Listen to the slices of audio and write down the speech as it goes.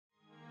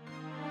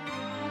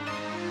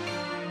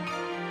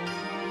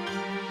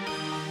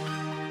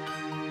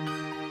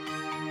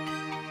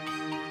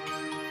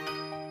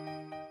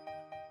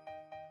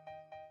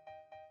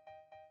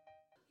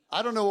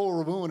I don't know what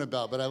we're mooing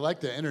about, but I like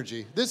the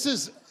energy. This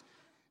is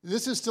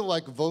still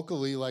like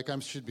vocally, like I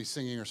should be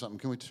singing or something.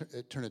 Can we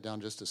turn it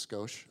down just a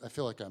skosh? I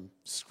feel like I'm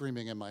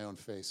screaming in my own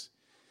face.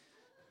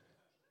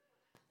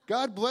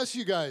 God bless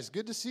you guys.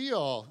 Good to see you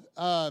all.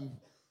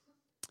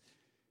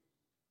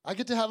 I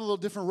get to have a little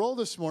different role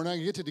this morning.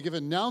 I get to give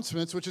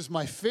announcements, which is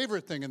my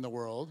favorite thing in the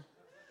world.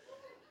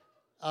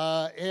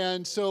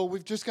 And so I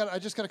just got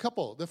a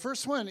couple. The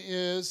first one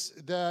is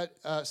that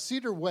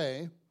Cedar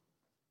Way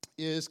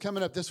is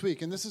coming up this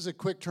week, and this is a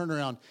quick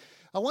turnaround.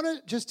 I want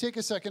to just take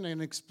a second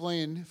and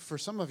explain for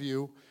some of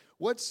you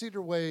what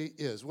Cedar Way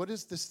is. What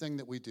is this thing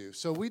that we do?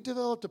 So we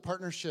developed a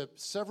partnership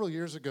several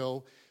years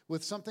ago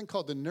with something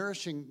called the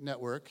Nourishing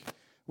Network,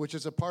 which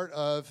is a part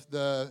of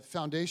the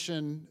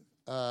foundation.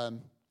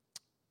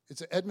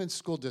 It's an Edmonds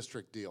School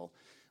District deal,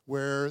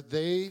 where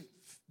they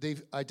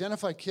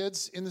identify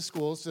kids in the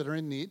schools that are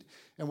in need,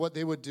 and what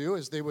they would do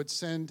is they would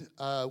send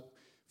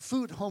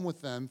food home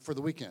with them for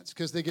the weekends,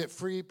 because they get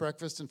free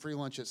breakfast and free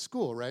lunch at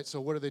school, right? So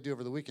what do they do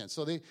over the weekend?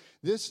 So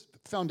this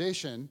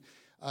foundation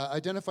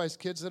identifies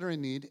kids that are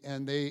in need,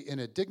 and they, in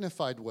a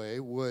dignified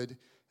way, would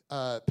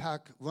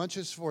pack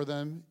lunches for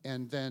them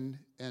and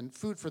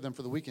food for them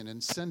for the weekend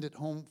and send it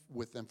home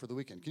with them for the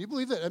weekend. Can you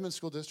believe that Edmonds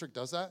School District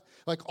does that?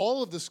 Like,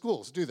 all of the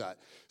schools do that.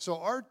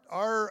 So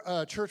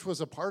our church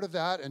was a part of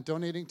that and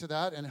donating to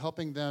that and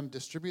helping them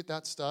distribute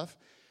that stuff.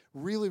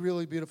 Really,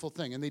 really beautiful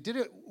thing. And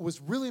it was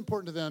really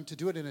important to them to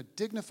do it in a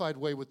dignified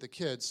way with the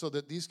kids so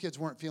that these kids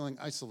weren't feeling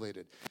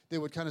isolated. They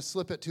would kind of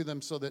slip it to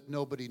them so that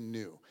nobody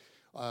knew,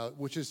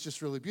 which is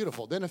just really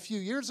beautiful. Then a few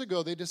years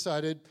ago, they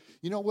decided,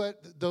 you know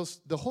what,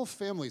 the whole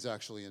family's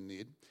actually in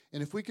need.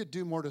 And if we could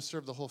do more to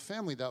serve the whole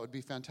family, that would be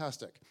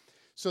fantastic.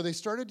 So they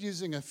started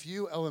using a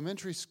few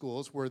elementary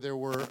schools where there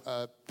were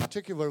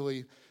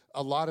particularly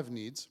a lot of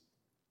needs.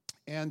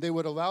 And they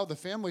would allow the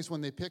families,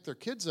 when they pick their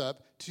kids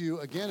up, to,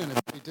 again, in a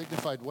very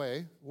dignified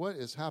way. What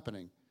is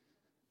happening?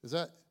 It's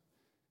the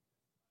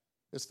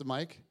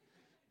mic?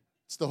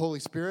 It's the Holy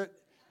Spirit?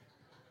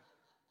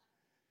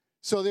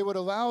 So they would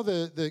allow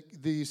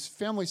these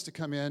families to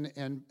come in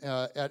and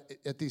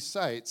at these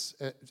sites,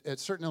 at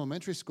certain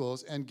elementary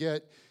schools, and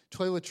get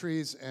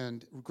toiletries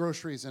and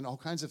groceries and all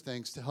kinds of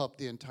things to help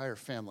the entire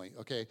family,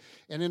 okay?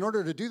 And in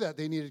order to do that,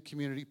 they needed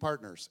community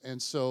partners.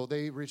 And so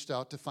they reached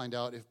out to find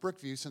out if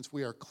Brookview, since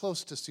we are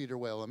close to Cedar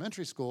Way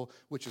Elementary School,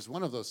 which is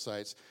one of those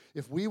sites,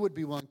 if we would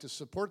be willing to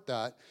support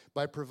that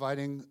by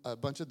providing a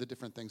bunch of the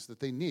different things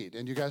that they need.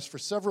 And you guys, for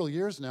several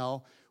years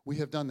now, we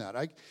have done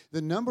that.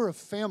 The number of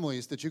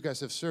families that you guys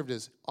have served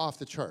is off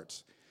the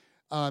charts.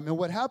 And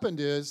what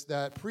happened is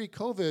that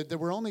pre-COVID, there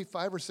were only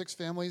 5 or 6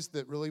 families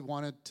that really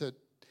wanted to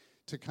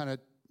kind of,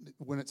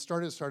 when it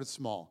started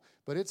small.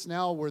 But it's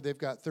now where they've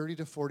got 30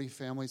 to 40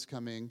 families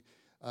coming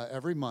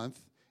every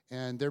month,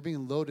 and they're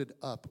being loaded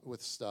up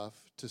with stuff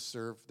to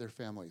serve their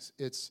families.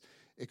 It's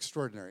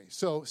extraordinary.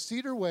 So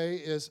Cedar Way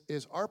is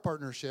our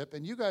partnership,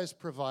 and you guys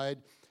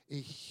provide a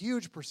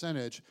huge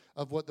percentage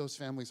of what those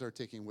families are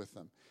taking with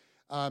them.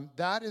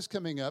 That is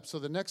coming up. So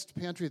the next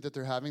pantry that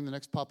they're having, the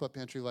next pop-up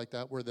pantry like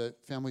that, where the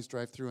families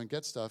drive through and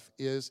get stuff,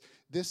 is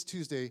this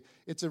Tuesday.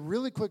 It's a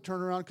really quick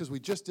turnaround because we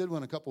just did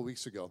one a couple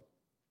weeks ago.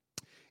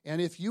 And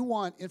if you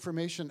want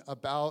information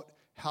about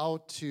how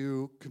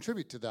to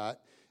contribute to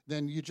that,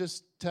 then you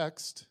just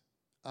text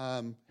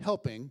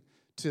helping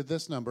to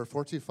this number,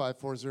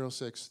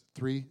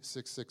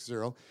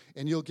 425-406-3660,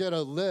 and you'll get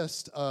a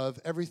list of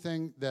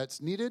everything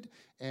that's needed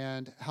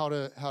and how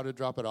to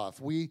drop it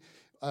off. We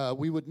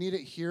would need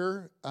it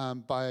here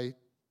by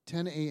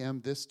 10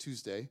 a.m. this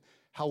Tuesday.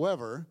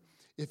 However,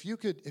 if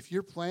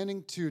you're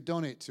planning to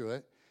donate to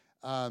it,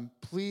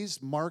 please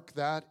mark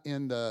that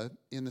in the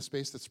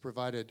space that's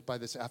provided by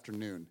this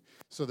afternoon,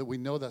 so that we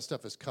know that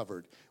stuff is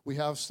covered. We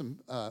have some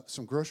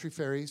grocery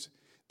ferries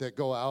that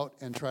go out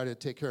and try to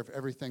take care of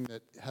everything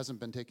that hasn't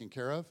been taken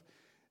care of,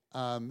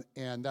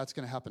 and that's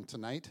going to happen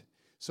tonight.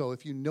 So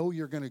if you know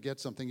you're going to get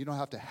something, you don't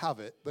have to have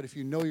it, but if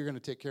you know you're going to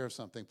take care of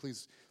something,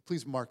 please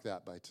mark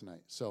that by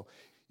tonight. So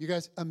you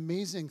guys,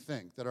 amazing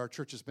thing that our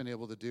church has been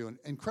able to do. An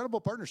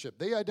incredible partnership.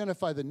 They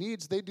identify the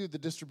needs, they do the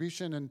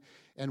distribution,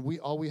 and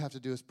all we have to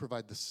do is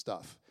provide the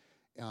stuff.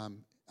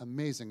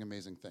 Amazing,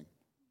 amazing thing.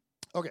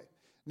 Okay,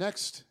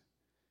 next.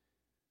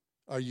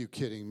 Are you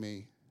kidding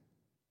me?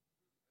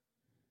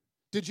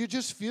 Did you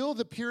just feel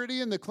the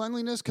purity and the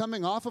cleanliness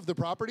coming off of the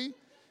property?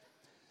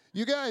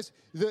 You guys,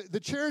 the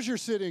chairs you're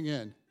sitting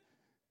in,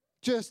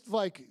 just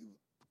like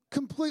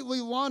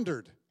completely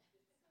laundered.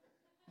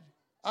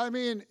 I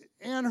mean,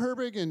 Ann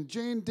Herbig and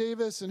Jane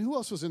Davis, and who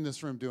else was in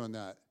this room doing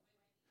that?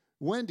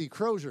 Wendy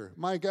Crozier,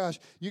 my gosh.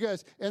 You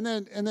guys, and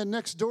then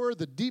next door,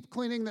 the deep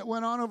cleaning that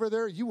went on over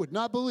there, you would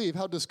not believe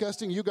how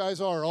disgusting you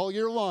guys are all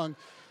year long.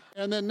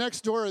 And then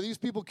next door, these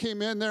people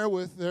came in there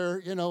with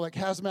their, like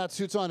hazmat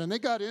suits on, and they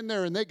got in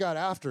there and they got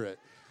after it.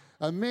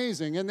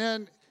 Amazing. And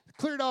then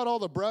cleared out all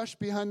the brush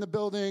behind the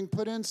building,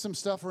 put in some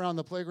stuff around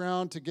the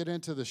playground to get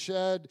into the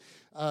shed,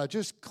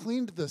 just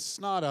cleaned the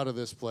snot out of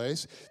this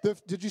place.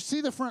 Did you see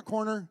the front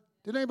corner?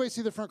 Did anybody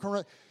see the front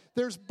corner?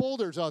 There's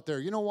boulders out there.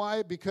 You know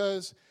why?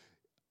 Because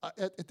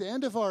at the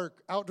end of our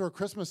outdoor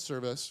Christmas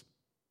service,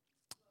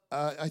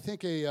 I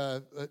think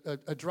a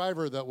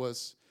driver that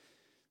was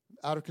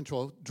out of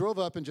control drove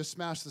up and just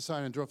smashed the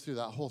sign and drove through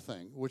that whole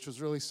thing, which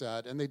was really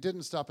sad. And they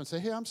didn't stop and say,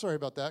 hey, I'm sorry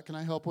about that. Can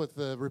I help with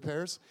the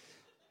repairs?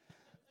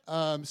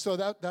 So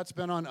that's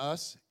been on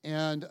us.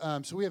 And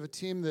so we have a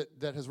team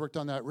that has worked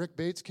on that. Rick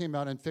Bates came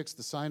out and fixed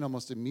the sign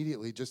almost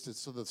immediately,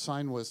 so the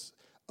sign was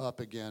up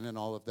again and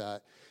all of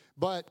that.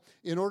 But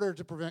in order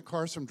to prevent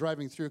cars from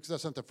driving through, because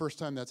that's not the first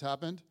time that's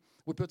happened,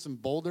 we put some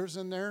boulders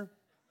in there.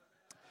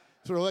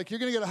 So we're like, you're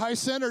going to get a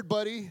high-centered,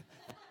 buddy.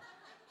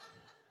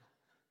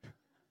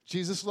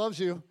 Jesus loves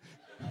you.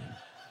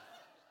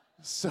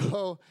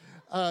 So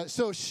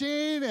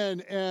Shane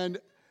and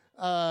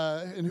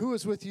who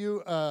was with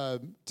you?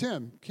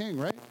 Tim King,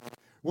 right?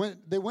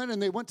 They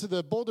went to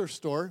the boulder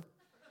store,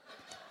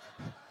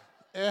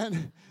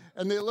 and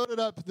they loaded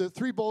up the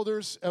 3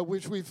 boulders,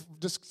 which we've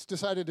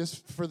decided is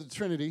for the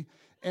Trinity,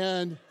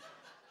 and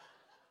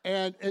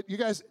you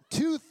guys,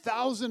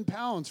 2,000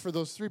 pounds for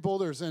those 3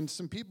 boulders, and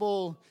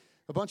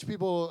a bunch of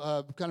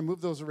people kind of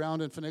moved those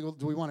around and finagled.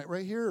 Do we want it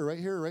right here or right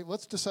here? Right?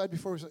 Let's decide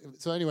before.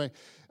 So anyway,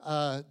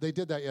 they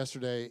did that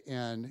yesterday,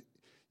 and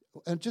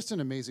just an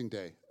amazing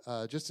day.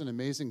 Just an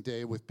amazing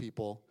day with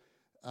people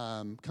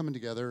coming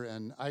together,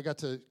 and I got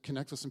to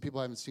connect with some people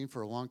I haven't seen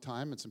for a long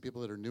time and some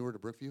people that are newer to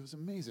Brookview. It was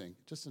amazing.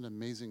 Just an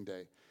amazing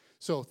day.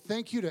 So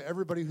thank you to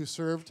everybody who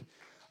served.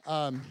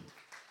 And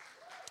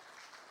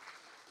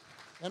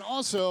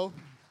also,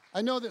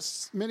 I know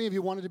that many of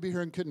you wanted to be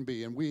here and couldn't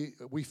be, and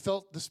we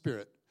felt the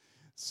spirit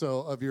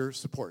of your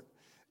support.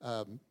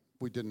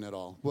 We didn't at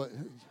all.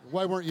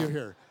 Why weren't you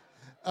here?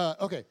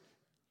 Okay.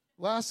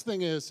 Last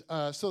thing is,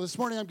 so this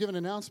morning I'm giving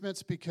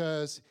announcements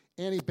because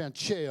Annie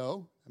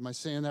Bancheo, am I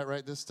saying that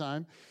right this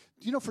time?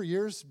 You know, for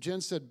years,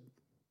 Jen said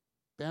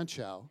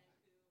Banchow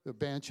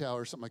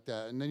or something like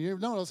that. And then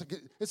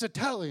it's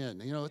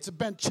Italian, it's a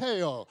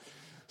Bancheo.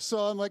 So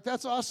I'm like,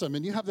 that's awesome.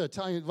 And you have the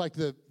Italian, like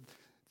the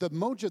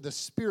mojo, the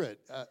spirit,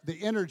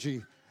 the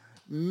energy.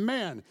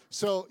 Man.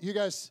 So you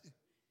guys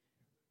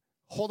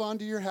hold on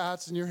to your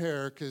hats and your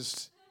hair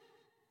because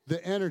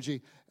the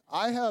energy.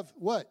 I have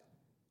what?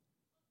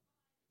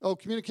 Oh,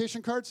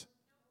 communication cards?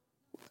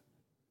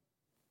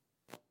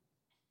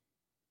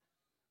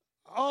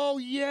 Oh,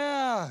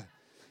 yeah.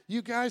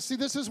 You guys, see,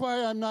 this is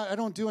why I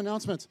don't do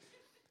announcements.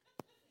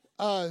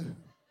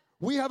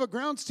 We have a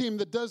grounds team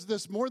that does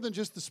this more than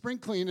just the spring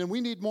clean, and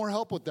we need more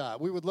help with that.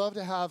 We would love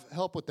to have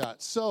help with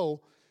that. So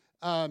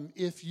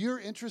if you're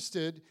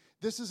interested,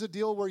 this is a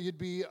deal where you'd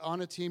be on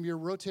a team. You're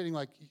rotating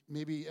like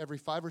maybe every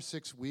 5 or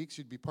 6 weeks.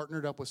 You'd be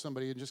partnered up with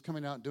somebody and just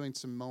coming out and doing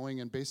some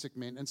mowing and basic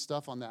maintenance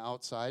stuff on the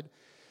outside.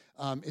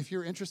 If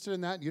you're interested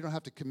in that, you don't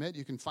have to commit.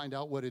 You can find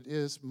out what it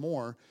is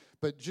more,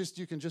 but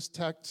you can just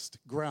text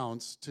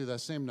grounds to that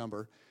same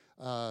number.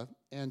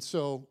 And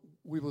so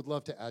we would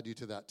love to add you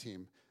to that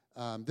team.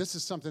 This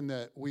is something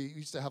that we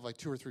used to have like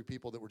 2 or 3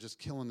 people that were just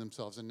killing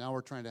themselves, and now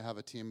we're trying to have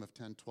a team of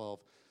 10, 12,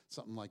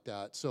 something like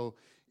that. So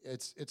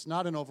it's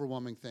not an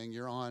overwhelming thing.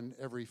 You're on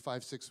every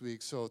 5, 6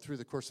 weeks. So through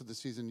the course of the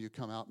season, you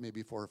come out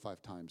maybe 4 or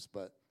 5 times.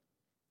 But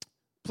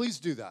please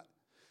do that.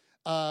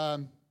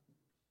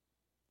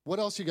 What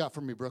else you got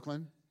for me,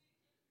 Brooklyn?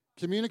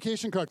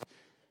 Communication card.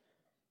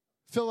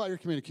 Fill out your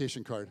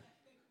communication card.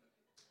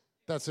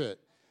 That's it.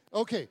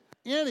 Okay,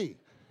 Annie.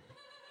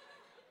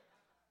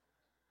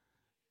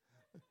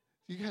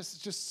 You guys, it's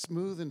just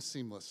smooth and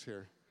seamless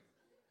here.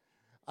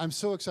 I'm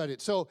so excited.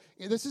 So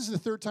this is the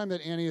 3rd time that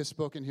Annie has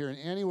spoken here, and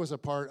Annie was a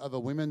part of a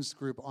women's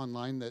group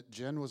online that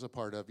Jen was a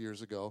part of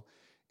years ago.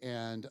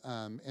 And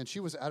she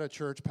was at a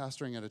church,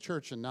 pastoring at a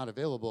church and not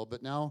available,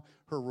 but now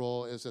her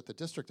role is at the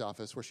district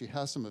office where she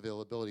has some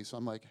availability. So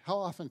I'm like, how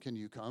often can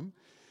you come?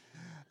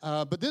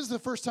 But this is the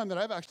first time that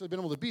I've actually been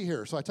able to be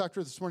here. So I talked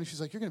to her this morning.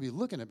 She's like, you're going to be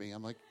looking at me.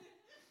 I'm like,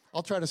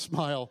 I'll try to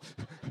smile.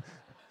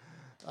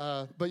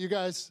 But you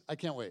guys, I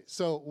can't wait.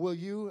 So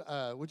would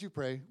you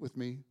pray with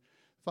me?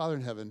 Father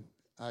in heaven,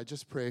 I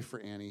just pray for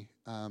Annie.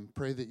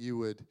 Pray that you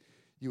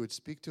would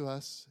speak to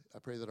us. I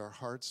pray that our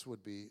hearts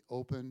would be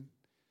open.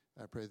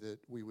 I pray that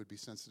we would be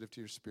sensitive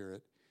to your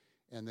spirit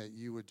and that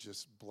you would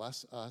just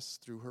bless us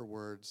through her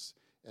words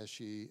as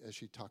she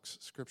talks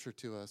scripture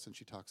to us and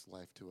she talks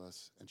life to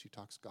us and she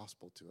talks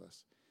gospel to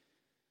us.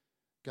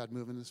 God,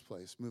 move in this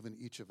place. Move in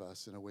each of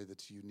us in a way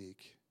that's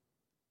unique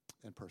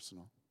and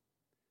personal.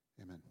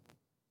 Amen.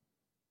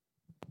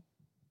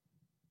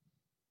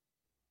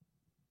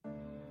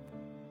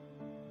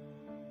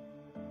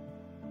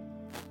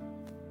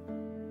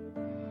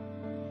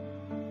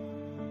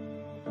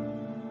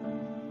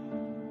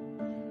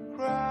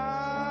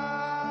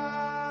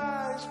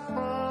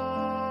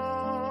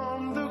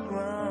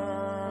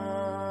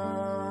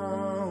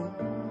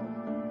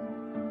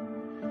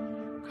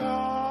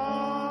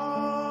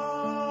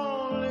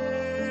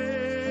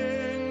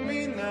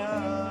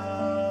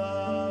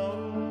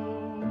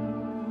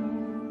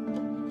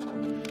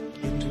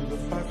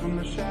 From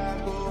the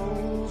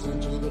shackles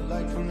into the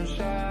light from the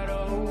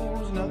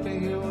shadows, nothing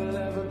here will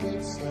ever be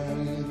the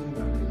same.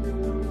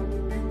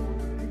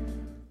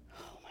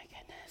 Oh my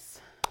goodness,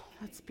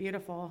 that's beautiful.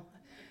 beautiful.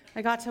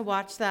 I got to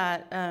watch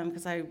that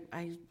because I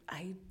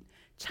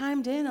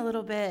chimed in a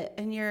little bit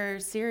in your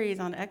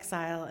series on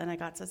Exile, and I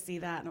got to see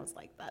that, and I was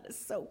like, that is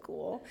so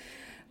cool.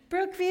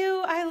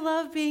 Brookview, I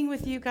love being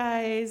with you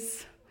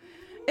guys.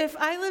 If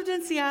I lived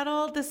in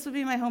Seattle, this would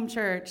be my home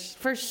church,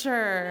 for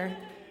sure.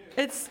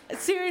 It's,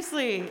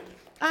 seriously,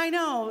 I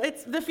know,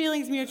 it's the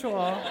feeling's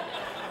mutual.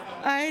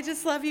 I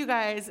just love you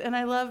guys, and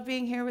I love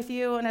being here with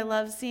you, and I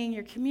love seeing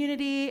your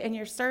community and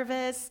your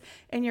service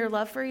and your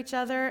love for each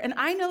other. And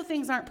I know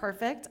things aren't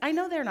perfect. I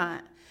know they're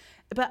not.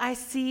 But I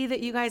see that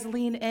you guys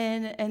lean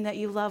in and that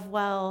you love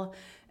well.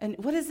 And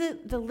what is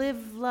it? The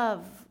live,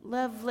 love,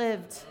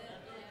 lived.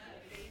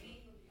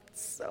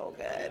 So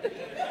good.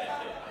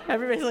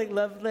 Everybody's like,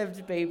 love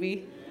lived,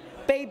 baby.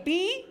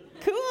 Baby?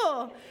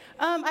 Cool.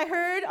 I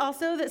heard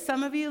also that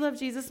some of you love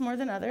Jesus more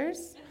than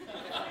others.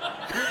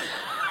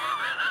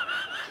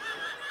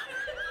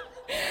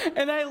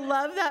 And I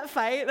love that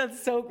fight.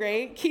 That's so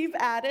great. Keep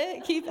at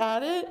it. Keep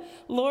at it.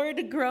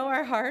 Lord, grow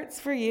our hearts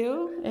for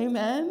you.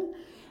 Amen.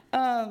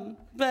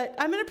 But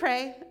I'm going to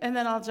pray, and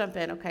then I'll jump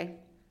in, okay?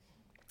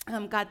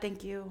 God,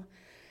 thank you.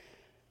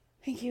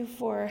 Thank you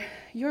for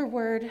your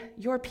word,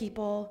 your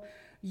people,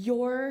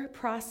 your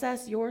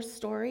process, your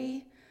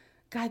story.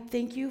 God,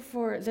 thank you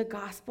for the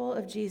gospel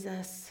of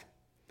Jesus,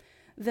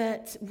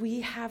 that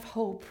we have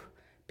hope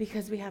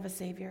because we have a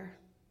Savior.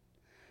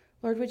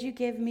 Lord, would you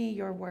give me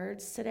your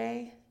words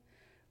today?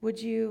 Would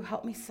you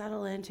help me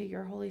settle into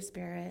your Holy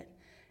Spirit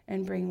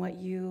and bring what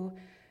you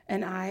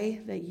and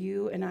I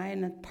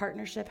in a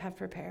partnership have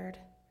prepared?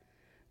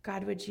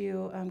 God, would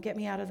you get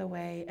me out of the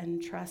way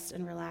and trust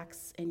and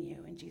relax in you?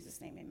 In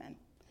Jesus' name, amen.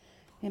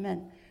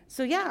 Amen.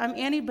 So yeah, I'm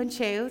Annie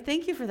Buncheu.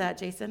 Thank you for that,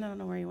 Jason. I don't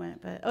know where you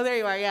went, but oh, there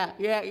you are. Yeah.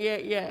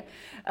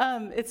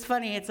 It's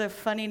funny. It's a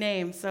funny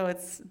name, so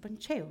it's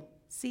Buncheu,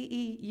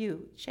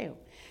 C-E-U, Cheu.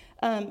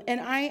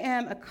 And I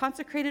am a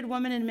consecrated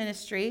woman in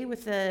ministry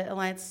with the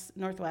Alliance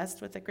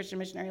Northwest, with the Christian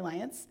Missionary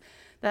Alliance.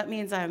 That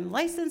means I'm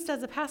licensed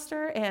as a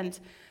pastor and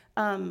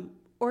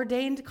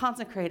ordained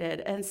consecrated.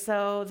 And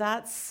so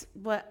that's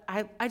what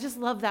I just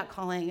love that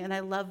calling, and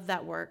I love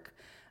that work.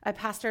 I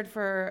pastored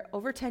for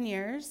over 10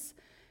 years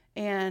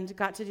and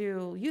got to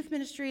do youth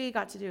ministry,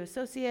 got to do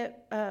associate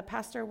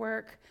pastor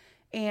work.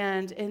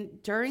 And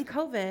during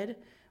COVID,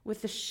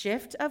 with the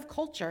shift of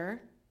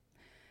culture,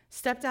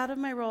 stepped out of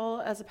my role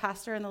as a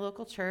pastor in the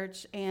local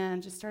church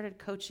and just started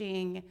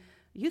coaching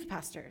youth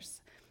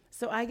pastors.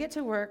 So I get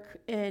to work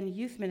in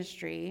youth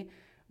ministry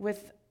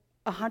with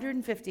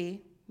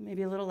 150,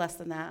 maybe a little less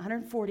than that,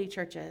 140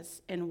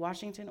 churches in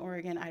Washington,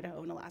 Oregon,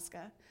 Idaho, and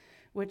Alaska,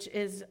 which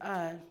is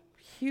a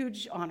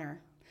huge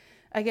honor.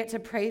 I get to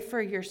pray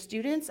for your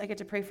students. I get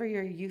to pray for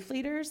your youth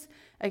leaders.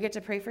 I get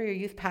to pray for your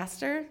youth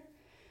pastor.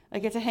 I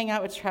get to hang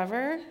out with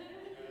Trevor.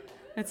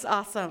 It's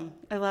awesome.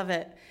 I love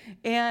it.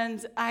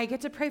 And I get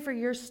to pray for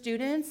your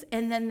students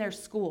and then their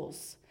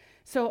schools.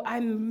 So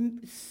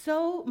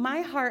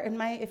my heart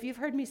and if you've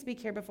heard me speak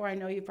here before, I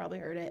know you've probably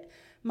heard it.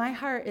 My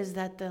heart is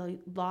that the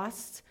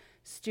lost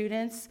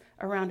students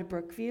around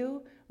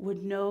Brookview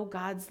would know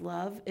God's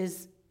love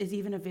is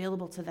even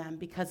available to them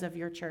because of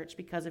your church,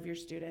 because of your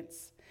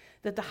students.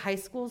 That the high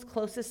schools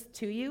closest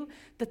to you,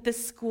 that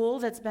this school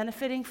that's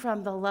benefiting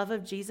from the love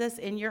of Jesus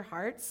in your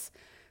hearts,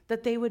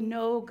 that they would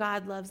know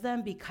God loves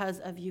them because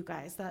of you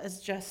guys. That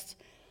is just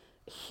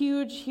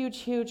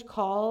huge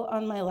call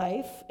on my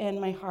life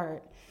and my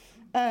heart.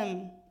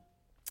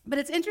 But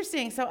it's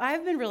interesting. So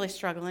I've been really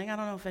struggling. I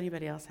don't know if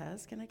anybody else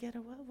has. Can I get a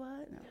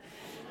what? No.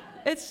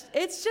 It's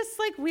just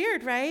like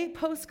weird, right?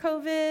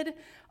 Post-COVID,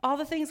 all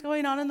the things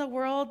going on in the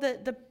world,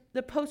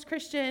 the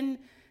post-Christian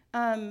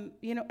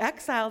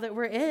exile that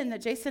we're in,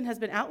 that Jason has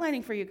been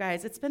outlining for you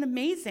guys. It's been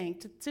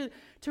amazing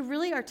to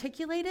really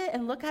articulate it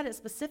and look at it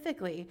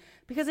specifically,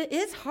 because it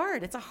is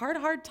hard. It's a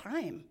hard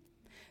time.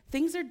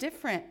 Things are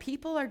different.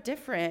 People are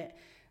different.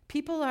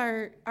 People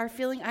are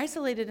feeling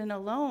isolated and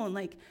alone.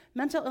 Like,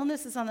 mental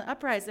illness is on the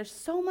uprise. There's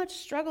so much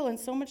struggle and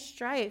so much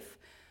strife.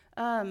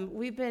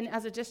 We've been,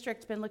 as a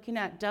district, been looking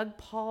at Doug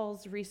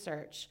Paul's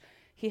research.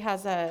 He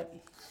has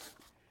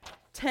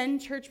 10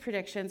 church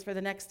predictions for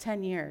the next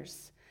 10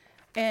 years.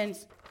 And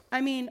I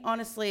mean,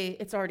 honestly,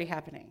 it's already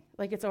happening.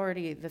 Like, it's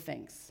already the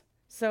things.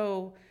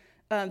 So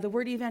the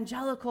word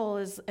evangelical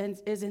is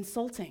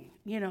insulting,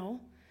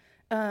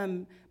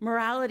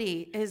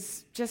 Morality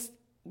is just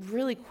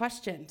really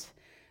questioned.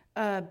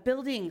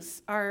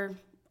 Buildings are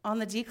on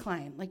the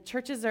decline. Like,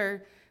 churches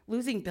are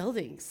losing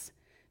buildings.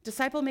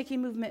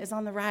 Disciple-making movement is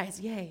on the rise.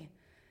 Yay.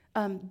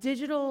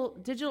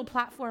 Digital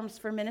platforms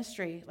for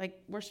ministry.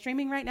 Like, we're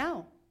streaming right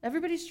now.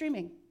 Everybody's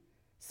streaming.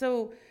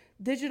 So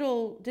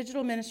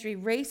digital ministry,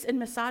 race and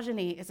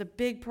misogyny is a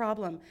big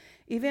problem.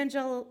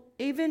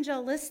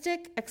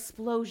 Evangelistic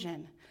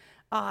explosion.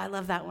 Oh, I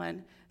love that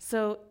one.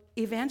 So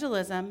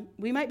evangelism,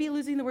 we might be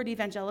losing the word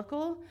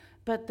evangelical,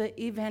 but the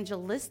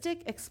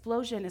evangelistic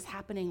explosion is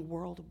happening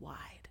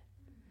worldwide.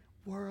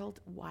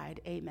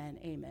 Worldwide. Amen,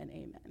 amen,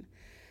 amen.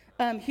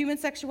 Human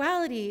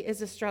sexuality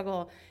is a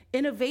struggle.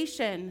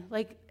 Innovation,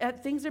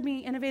 things are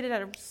being innovated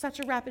at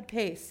such a rapid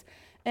pace.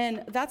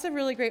 And that's a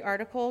really great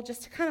article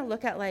just to kind of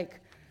look at like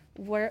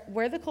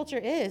where the culture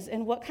is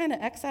and what kind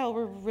of exile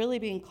we're really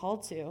being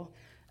called to.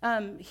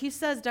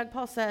 Doug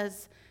Paul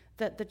says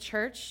that the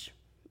church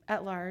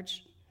at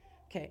large,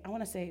 I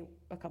want to say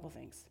a couple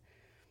things.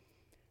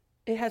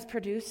 It has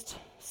produced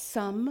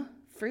some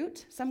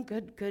fruit, some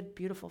good,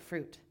 beautiful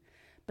fruit,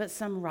 but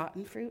some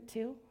rotten fruit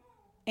too,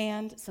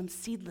 and some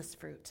seedless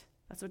fruit.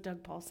 That's what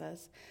Doug Paul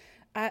says.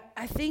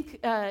 I think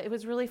it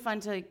was really fun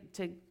to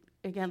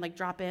again, like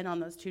drop in on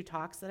those two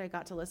talks that I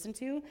got to listen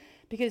to,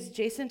 because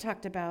Jason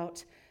talked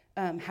about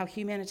how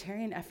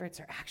humanitarian efforts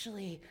are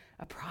actually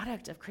a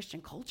product of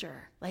Christian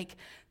culture. Like,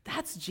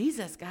 that's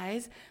Jesus,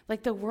 guys.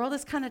 Like, the world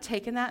has kind of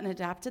taken that and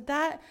adapted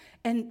that,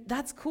 and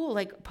that's cool.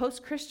 Like,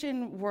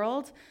 post-Christian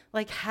world,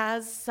 like,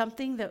 has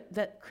something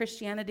that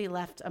Christianity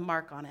left a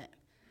mark on it,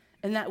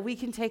 and that we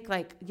can take,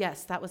 like,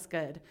 yes, that was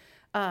good.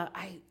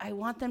 I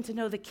want them to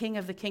know the King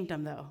of the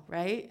kingdom, though,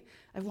 right?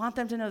 I want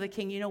them to know the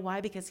King. You know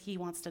why? Because he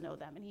wants to know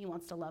them, and he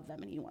wants to love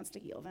them, and he wants to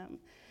heal them.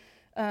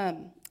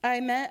 I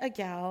met a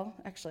gal,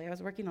 actually, I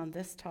was working on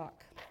this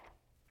talk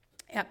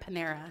at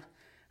Panera.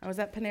 I was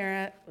at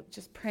Panera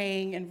just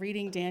praying and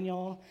reading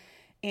Daniel,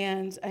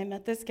 and I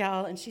met this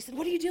gal, and she said,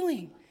 "What are you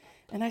doing?"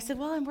 And I said,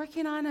 "Well, I'm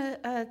working on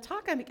a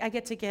talk I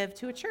get to give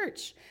to a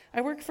church.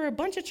 I work for a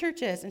bunch of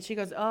churches." And she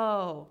goes,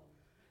 "Oh,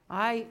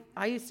 I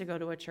used to go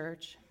to a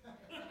church."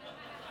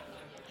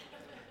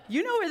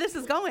 You know where this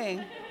is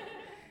going.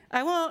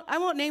 I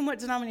won't name what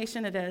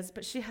denomination it is,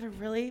 but she had a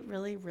really,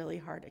 really, really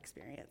hard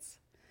experience.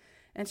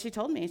 And she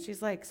told me,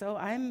 she's like, "So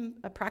I'm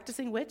a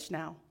practicing witch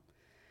now."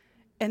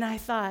 And I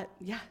thought,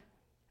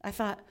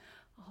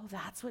 oh,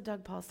 that's what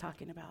Doug Paul's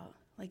talking about.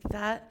 Like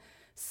that,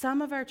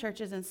 some of our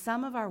churches and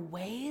some of our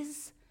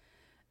ways,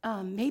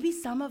 maybe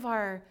some of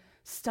our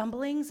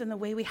stumblings and the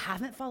way we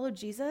haven't followed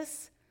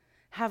Jesus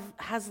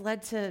has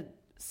led to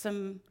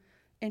some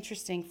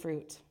interesting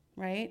fruit,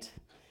 right?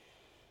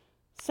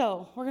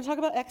 So we're going to talk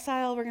about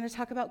exile, we're going to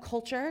talk about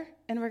culture,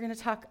 and we're going to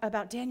talk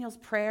about Daniel's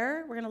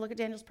prayer. We're going to look at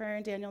Daniel's prayer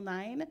in Daniel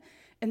 9,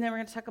 and then we're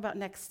going to talk about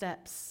next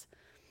steps.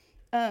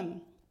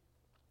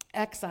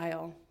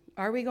 Exile.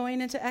 Are we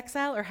going into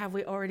exile, or have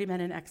we already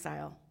been in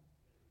exile?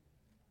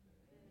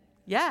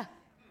 Yeah,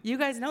 you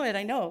guys know it,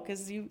 I know,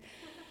 because you...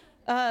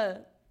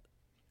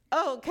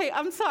 okay,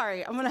 I'm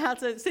sorry. I'm going to have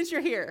to, since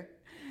you're here.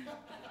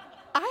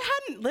 I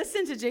hadn't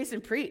listened to Jason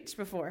preach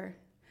before.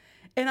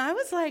 And I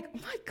was like, oh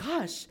my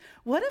gosh,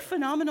 what a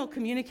phenomenal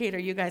communicator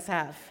you guys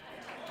have.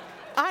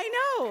 I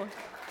know.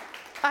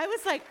 I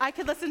was like, I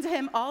could listen to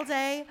him all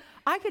day.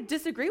 I could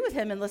disagree with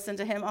him and listen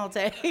to him all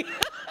day.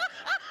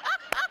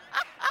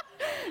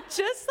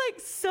 Just like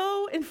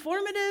so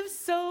informative,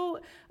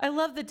 I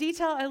love the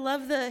detail. I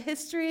love the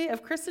history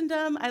of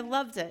Christendom. I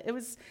loved it.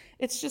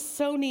 It's just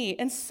so neat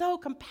and so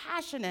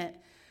compassionate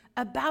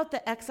about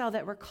the exile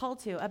that we're called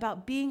to,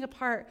 about being a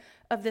part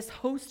of this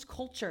host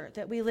culture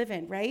that we live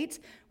in, right?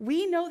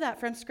 We know that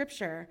from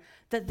Scripture,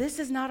 that this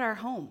is not our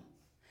home.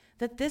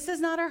 That this is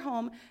not our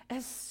home.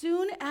 As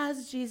soon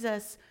as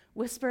Jesus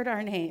whispered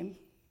our name,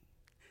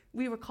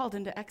 we were called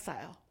into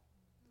exile.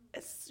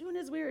 As soon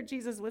as we heard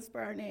Jesus whisper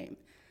our name,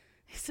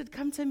 he said,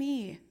 "Come to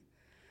me.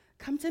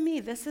 Come to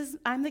me.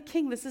 I'm the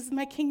king. This is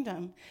my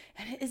kingdom.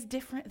 And it is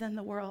different than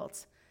the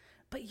world.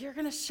 But you're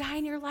going to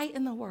shine your light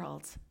in the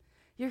world.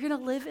 You're going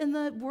to live in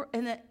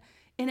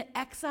an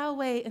exile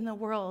way in the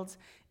world,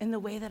 in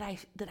the way that I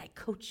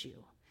coach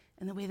you,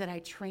 in the way that I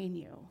train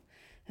you."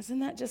 Isn't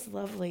that just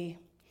lovely?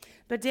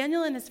 But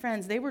Daniel and his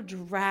friends, they were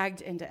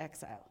dragged into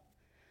exile.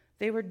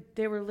 They were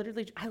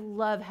literally, I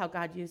love how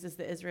God uses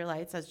the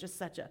Israelites as just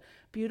such a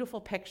beautiful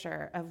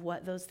picture of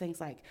what those things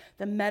like.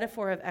 The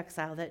metaphor of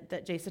exile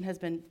that Jason has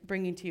been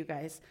bringing to you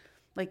guys,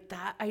 like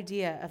that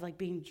idea of like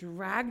being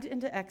dragged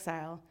into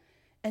exile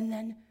and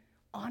then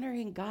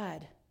honoring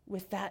God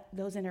with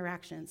those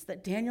interactions,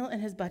 that Daniel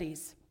and his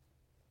buddies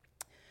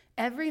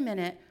every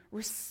minute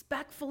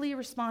respectfully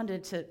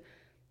responded to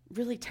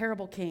really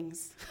terrible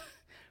kings,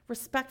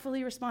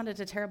 respectfully responded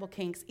to terrible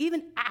kings,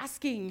 even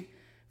asking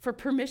for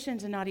permission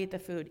to not eat the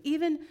food,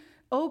 even,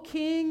 "Oh,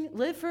 king,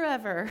 live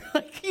forever."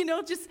 Like,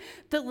 just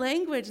the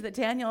language that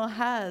Daniel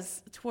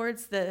has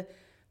towards the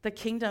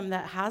kingdom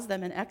that has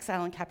them in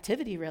exile and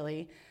captivity,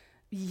 really,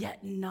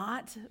 yet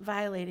not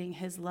violating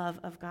his love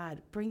of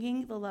God,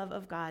 bringing the love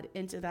of God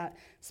into that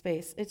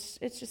space. It's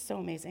just so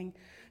amazing.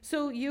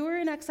 So you were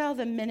in exile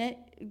the minute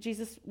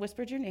Jesus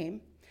whispered your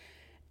name,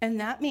 and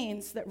that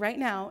means that right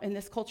now, in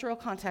this cultural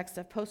context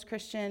of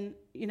post-Christian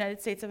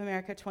United States of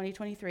America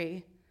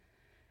 2023,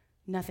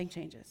 nothing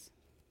changes.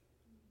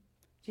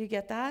 Do you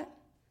get that?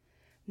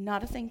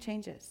 Not a thing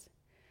changes.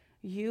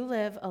 You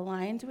live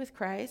aligned with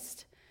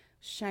Christ,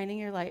 shining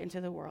your light into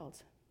the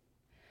world.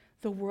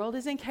 The world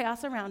is in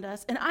chaos around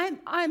us, and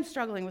I'm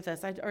struggling with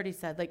this. I already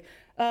said,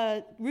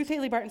 Ruth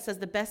Haley Barton says,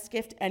 the best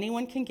gift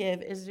anyone can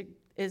give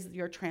is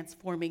your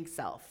transforming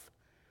self.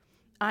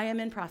 I am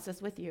in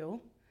process with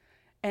you,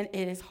 and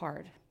it is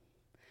hard.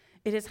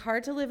 It is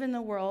hard to live in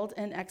the world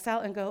and exile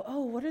and go,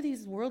 "Oh, what are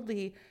these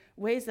worldly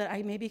ways that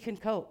I maybe can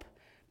cope?"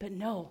 But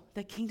no,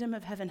 the kingdom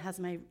of heaven has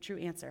my true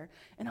answer.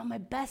 And on my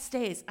best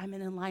days, I'm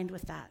in line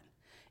with that.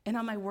 And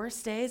on my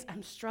worst days,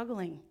 I'm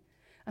struggling.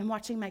 I'm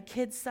watching my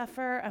kids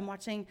suffer. I'm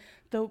watching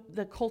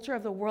the culture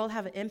of the world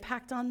have an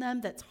impact on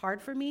them that's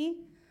hard for me.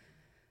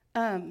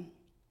 And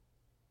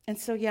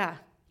so, yeah.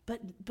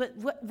 But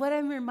what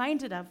I'm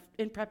reminded of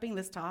in prepping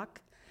this talk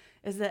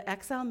is that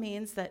exile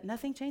means that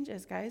nothing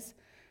changes, guys.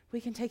 We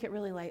can take it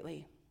really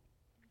lightly.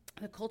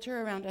 The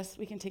culture around us,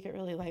 we can take it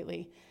really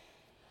lightly.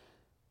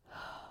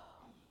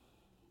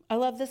 I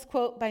love this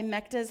quote by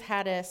Mektas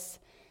Haddis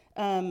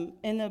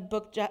in the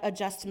book A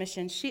Just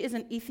Mission. She is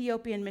an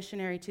Ethiopian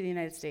missionary to the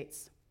United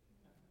States.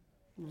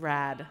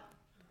 Rad.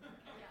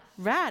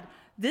 Rad.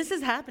 This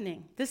is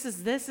happening. This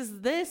is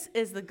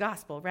the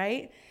gospel,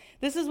 right?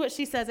 This is what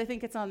she says. I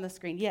think it's on the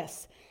screen.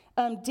 Yes.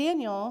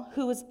 Daniel,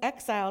 who was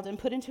exiled and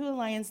put into a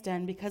lion's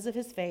den because of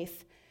his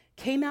faith,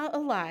 came out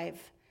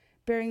alive,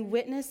 bearing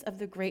witness of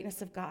the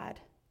greatness of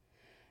God.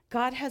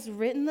 God has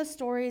written the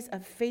stories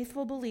of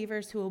faithful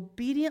believers who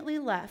obediently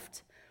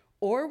left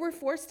or were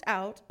forced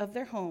out of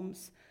their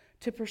homes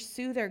to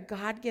pursue their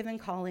God-given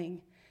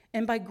calling,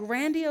 and by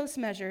grandiose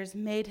measures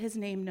made his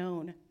name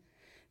known.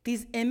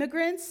 These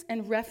immigrants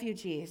and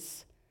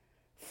refugees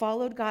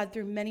followed God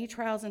through many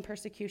trials and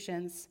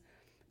persecutions,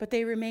 but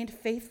they remained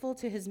faithful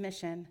to his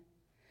mission.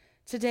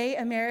 Today,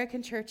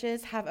 American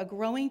churches have a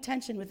growing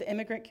tension with the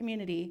immigrant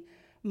community,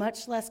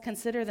 much less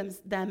consider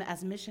them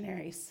as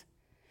missionaries.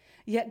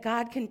 Yet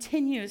God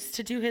continues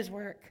to do his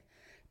work,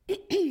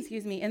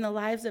 in the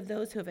lives of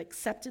those who have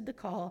accepted the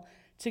call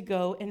to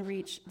go and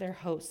reach their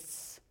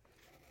hosts.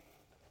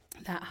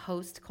 That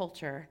host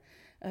culture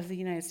of the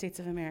United States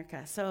of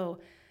America. So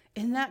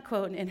in that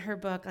quote and in her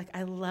book,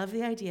 I love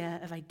the idea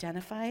of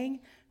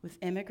identifying with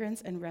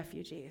immigrants and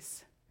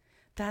refugees.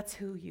 That's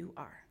who you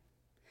are.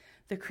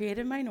 The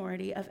creative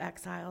minority of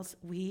exiles,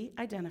 we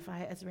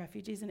identify as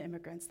refugees and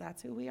immigrants.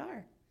 That's who we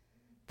are.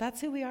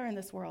 That's who we are in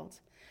this world.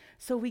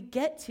 So we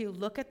get to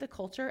look at the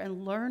culture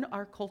and learn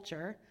our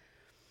culture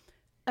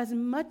as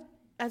much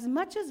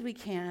as we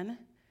can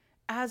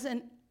as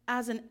an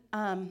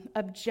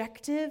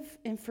objective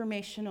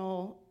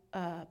informational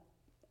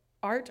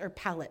art or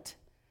palette,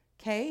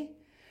 okay?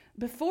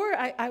 Before,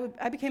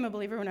 I became a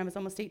believer when I was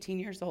almost 18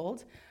 years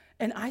old,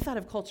 and I thought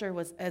of culture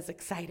was as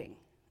exciting.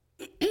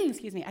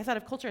 I thought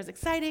of culture as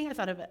exciting. I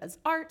thought of it as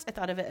art. I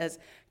thought of it as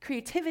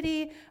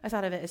creativity. I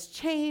thought of it as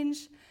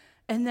change.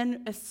 And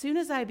then as soon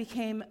as I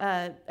became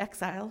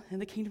exile in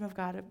the kingdom of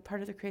God, a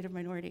part of the creative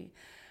minority,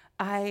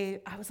 I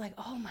was like,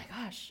 oh my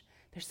gosh,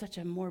 there's such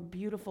a more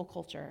beautiful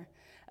culture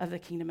of the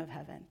kingdom of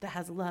heaven that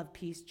has love,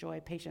 peace,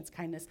 joy, patience,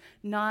 kindness,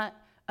 not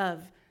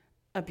of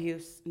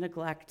abuse,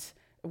 neglect,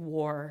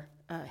 war,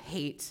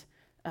 hate,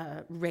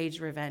 rage,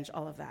 revenge,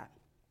 all of that.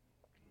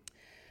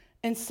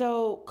 And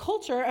so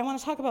culture, I want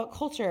to talk about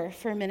culture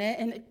for a minute,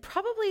 and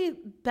probably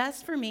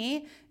best for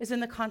me is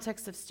in the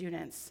context of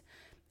students.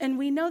 And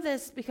we know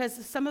this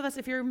because some of us,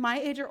 if you're my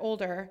age or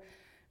older,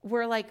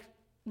 we're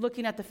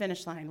looking at the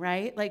finish line,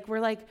 right?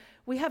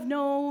 We have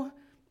no,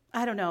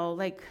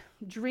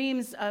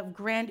 dreams of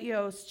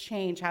grandiose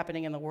change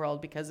happening in the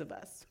world because of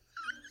us.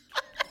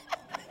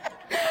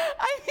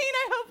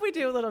 I hope we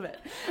do a little bit.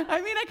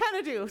 I kind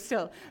of do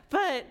still.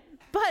 But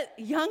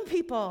young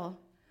people,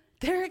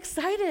 they're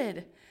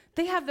excited.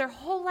 They have their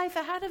whole life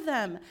ahead of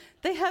them.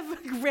 They have a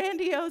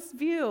grandiose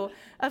view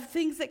of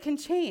things that can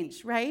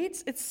change, right?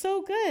 It's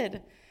so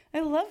good. I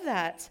love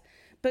that.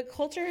 But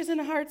culture is in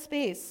a hard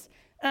space.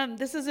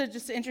 This is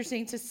just an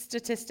interesting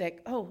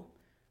statistic. Oh,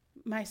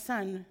 my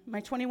son,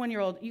 my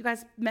 21-year-old, you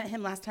guys met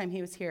him last time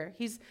he was here.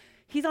 He's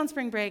on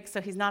spring break,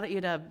 so he's not at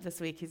UW this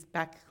week. He's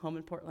back home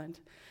in Portland.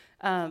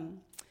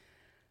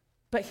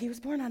 But he was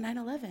born on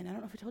 9/11. I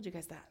don't know if I told you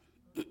guys that.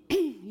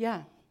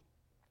 Yeah.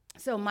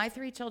 So my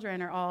 3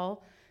 children are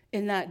all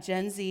in that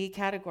Gen Z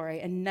category.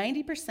 And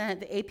 90%,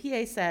 the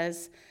APA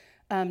says,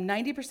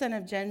 90%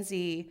 of Gen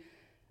Z,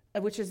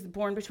 which is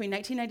born between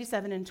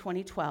 1997 and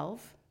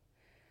 2012,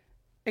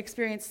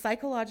 experience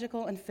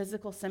psychological and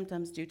physical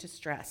symptoms due to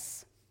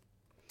stress.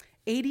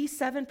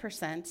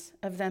 87%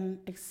 of them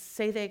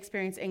say they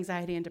experience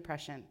anxiety and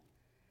depression.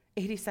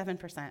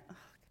 87%. Ugh,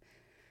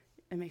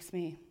 it makes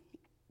me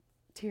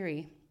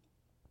teary.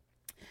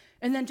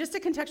 And then just to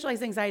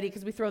contextualize anxiety,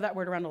 because we throw that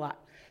word around a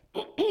lot.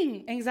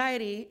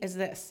 Anxiety is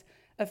this: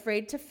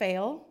 afraid to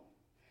fail,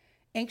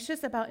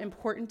 anxious about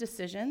important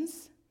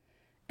decisions,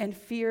 and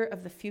fear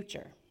of the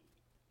future.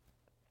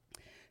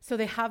 So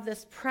they have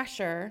this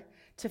pressure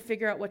to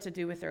figure out what to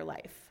do with their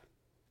life.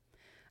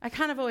 I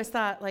kind of always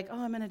thought,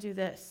 oh, I'm going to do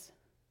this.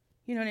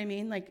 You know what I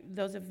mean?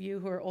 Those of you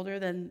who are older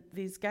than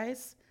these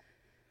guys,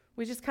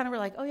 we just kind of were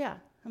like, oh yeah,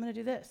 I'm going to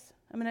do this.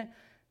 I'm going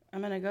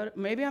to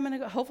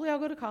go, hopefully I'll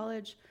go to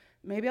college.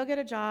 Maybe I'll get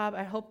a job.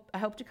 I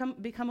hope to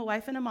become a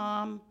wife and a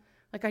mom.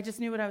 I just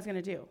knew what I was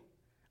going to do.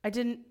 I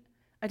didn't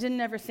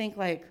ever think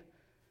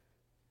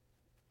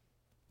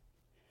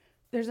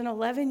there's an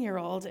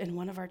 11-year-old in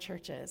one of our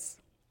churches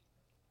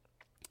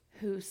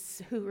who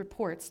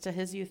reports to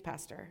his youth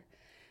pastor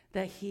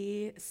that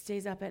he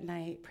stays up at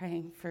night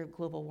praying for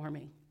global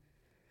warming.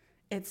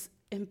 it's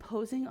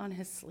imposing on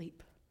his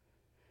sleep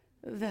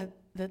that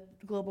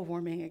global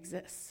warming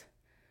exists.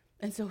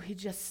 And so he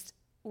just,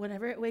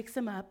 whenever it wakes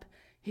him up,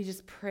 he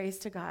just prays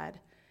to God.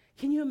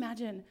 Can you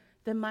imagine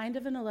the mind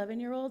of an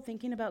 11-year-old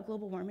thinking about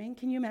global warming?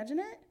 Can you imagine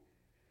it?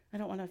 I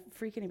don't want to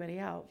freak anybody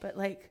out, but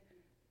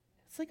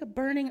it's like a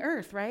burning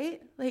earth,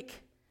 right?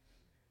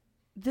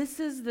 This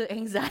is the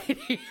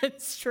anxiety and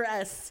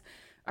stress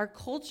our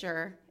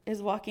culture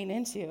is walking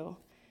into.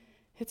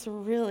 It's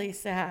really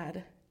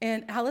sad.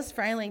 And Alice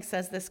Freiling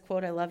says this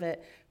quote, I love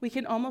it. We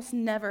can almost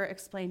never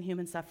explain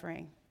human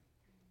suffering.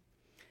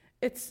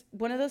 It's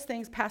one of those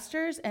things,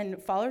 pastors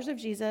and followers of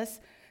Jesus,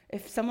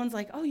 if someone's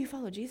like, oh, you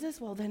follow Jesus?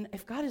 Well, then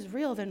if God is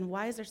real, then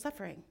why is there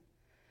suffering?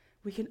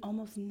 We can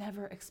almost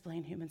never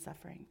explain human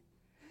suffering,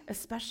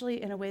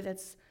 especially in a way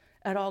that's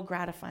at all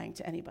gratifying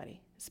to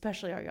anybody,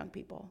 especially our young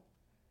people.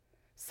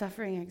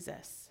 Suffering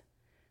exists.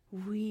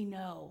 We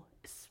know,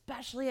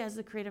 especially as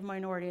the creative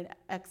minority and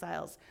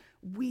exiles,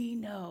 we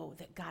know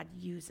that God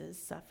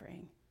uses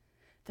suffering,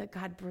 that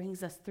God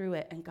brings us through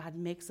it, and God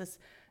makes us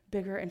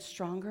bigger and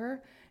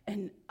stronger.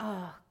 And,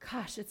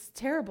 it's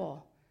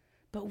terrible.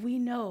 But we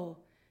know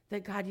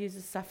that God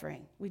uses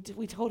suffering.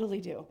 We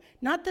totally do.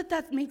 Not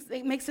that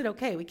makes it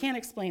okay. We can't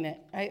explain it.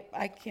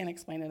 I can't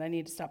explain it. I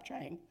need to stop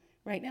trying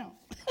right now.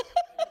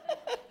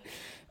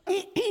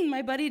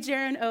 My buddy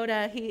Jaron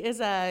Oda, he is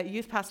a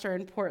youth pastor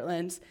in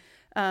Portland.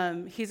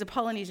 He's a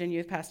Polynesian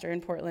youth pastor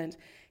in Portland.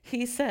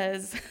 He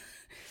says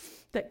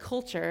that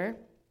culture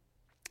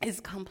is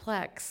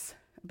complex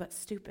but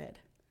stupid.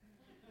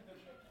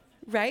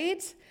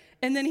 Right?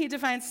 And then he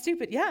defines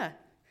stupid,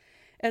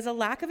 as a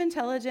lack of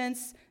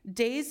intelligence,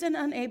 dazed and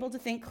unable to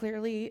think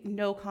clearly,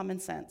 no common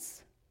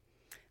sense.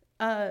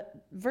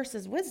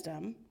 Versus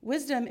wisdom.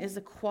 Wisdom is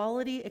a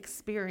quality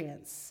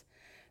experience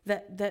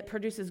that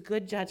produces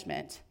good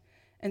judgment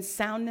and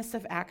soundness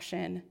of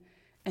action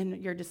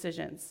and your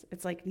decisions.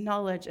 It's like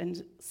knowledge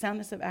and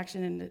soundness of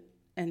action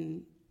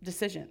and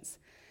decisions.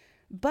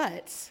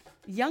 But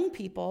young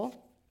people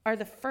are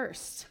the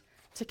first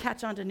to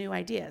catch on to new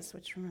ideas,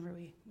 which remember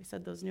we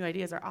said those new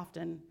ideas are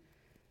often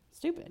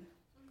stupid.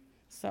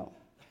 So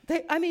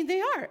they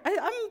are.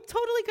 I'm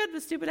totally good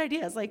with stupid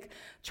ideas.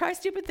 Try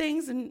stupid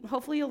things and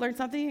hopefully you'll learn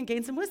something and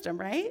gain some wisdom,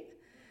 right?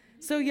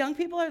 So young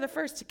people are the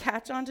first to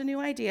catch on to new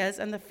ideas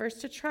and the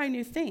first to try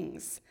new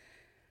things.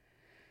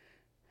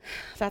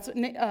 That's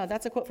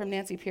a quote from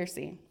Nancy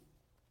Pearcey.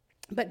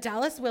 But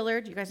Dallas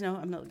Willard, you guys know,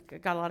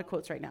 I've got a lot of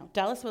quotes right now.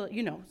 Dallas Willard,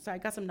 so I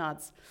got some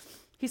nods.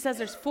 He says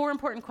there's 4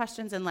 important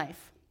questions in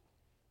life.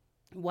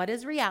 What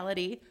is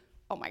reality?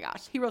 Oh my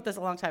gosh, he wrote this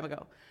a long time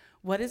ago.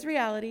 What is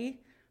reality?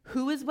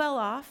 Who is well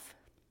off?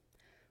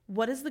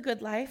 What is the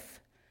good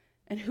life?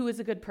 And who is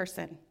a good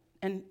person?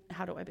 And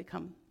how do I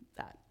become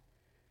that?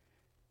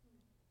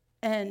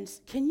 And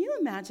can you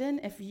imagine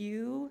if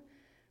you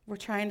were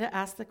trying to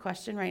ask the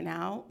question right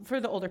now, for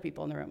the older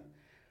people in the room,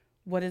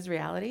 what is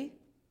reality?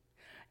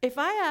 If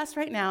I asked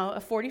right now a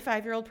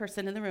 45-year-old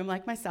person in the room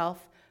like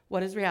myself,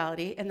 what is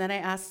reality? And then I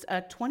asked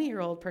a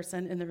 20-year-old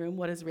person in the room,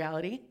 what is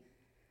reality?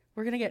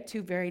 We're going to get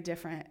 2 very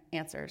different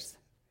answers,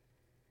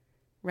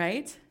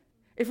 right?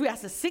 If we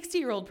ask a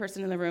 60-year-old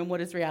person in the room, what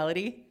is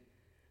reality?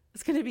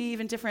 It's going to be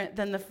even different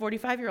than the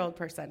 45-year-old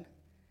person.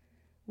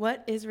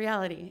 What is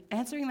reality?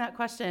 Answering that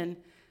question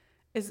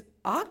is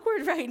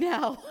awkward right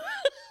now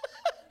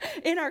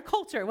in our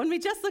culture. When we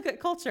just look at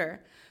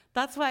culture,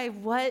 that's why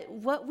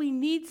what we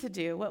need to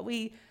do, what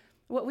we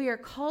are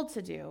called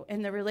to do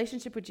in the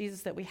relationship with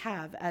Jesus that we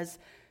have as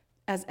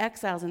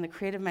exiles in the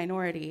creative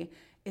minority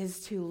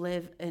is to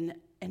live in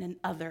an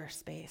other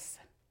space.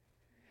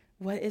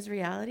 What is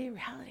reality?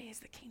 Reality is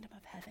the kingdom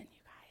of heaven, you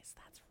guys.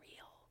 That's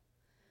real.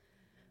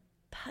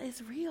 That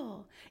is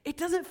real. It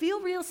doesn't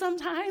feel real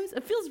sometimes.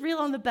 It feels real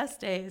on the best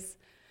days.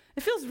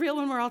 It feels real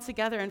when we're all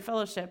together in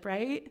fellowship,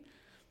 right?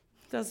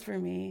 It does for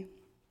me.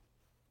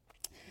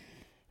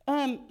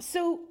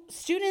 So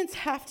students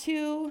have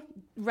to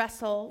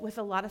wrestle with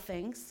a lot of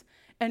things.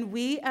 And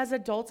we as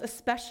adults,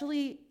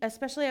 especially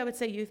I would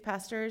say youth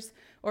pastors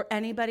or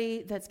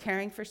anybody that's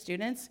caring for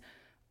students,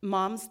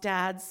 moms,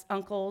 dads,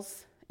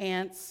 uncles,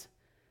 aunts,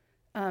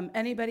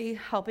 anybody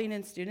helping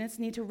in students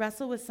need to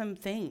wrestle with some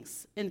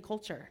things in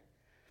culture.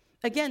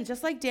 Again,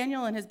 just like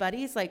Daniel and his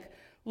buddies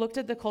looked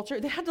at the culture,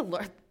 they had to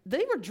learn.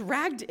 They were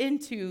dragged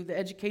into the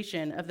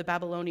education of the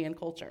Babylonian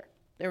culture.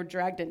 They were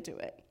dragged into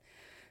it.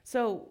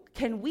 So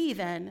can we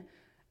then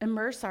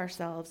immerse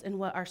ourselves in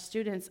what our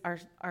students are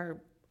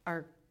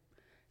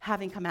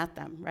having come at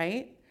them,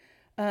 right?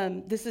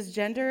 This is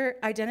gender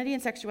identity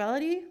and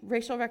sexuality,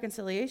 racial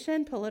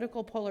reconciliation,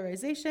 political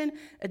polarization,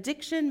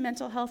 addiction,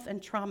 mental health,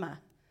 and trauma.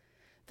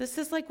 This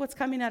is what's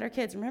coming at our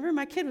kids. Remember,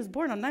 my kid was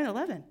born on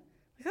 9/11.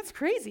 That's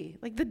crazy.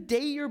 The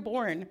day you're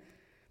born,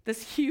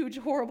 this huge,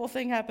 horrible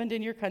thing happened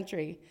in your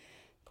country.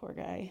 Poor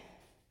guy.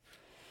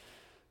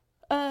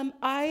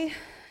 I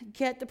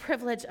get the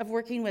privilege of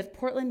working with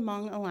Portland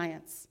Hmong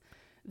Alliance.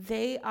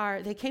 They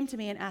came to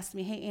me and asked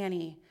me, hey,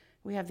 Annie,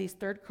 we have these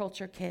third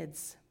culture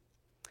kids.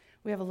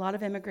 We have a lot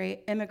of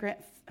immigrant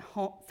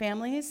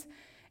families,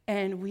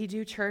 And we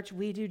do church,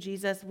 we do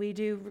Jesus, we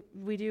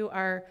do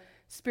our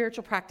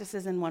spiritual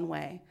practices in one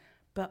way.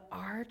 But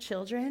our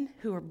children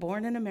who are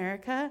born in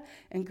America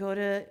and go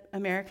to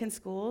American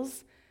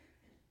schools,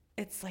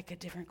 it's like a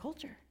different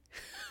culture.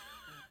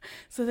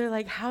 So they're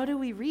like, how do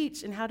we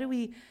reach and how do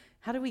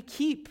we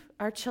keep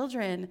our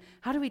children?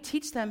 How do we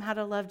teach them how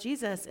to love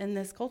Jesus in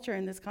this culture,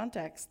 in this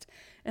context?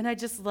 And I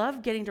just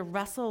love getting to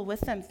wrestle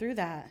with them through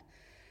that.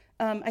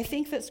 I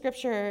think that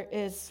Scripture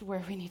is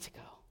where we need to go.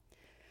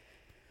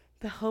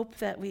 The hope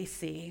that we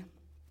see,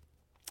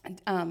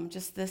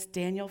 just this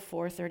Daniel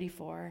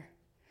 4:34,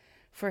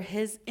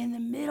 in the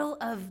middle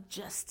of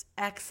just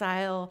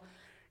exile,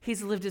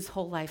 he's lived his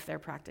whole life there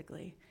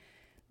practically.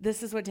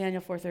 This is what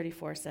Daniel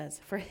 4:34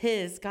 says. For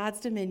God's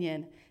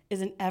dominion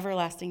is an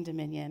everlasting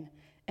dominion,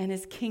 and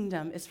his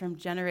kingdom is from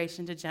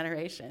generation to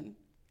generation.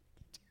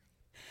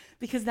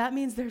 Because that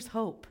means there's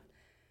hope.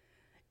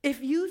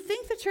 If you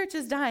think the church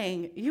is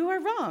dying, you are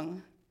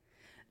wrong.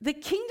 The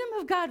kingdom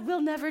of God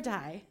will never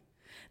die.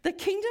 The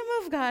kingdom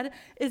of God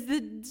is the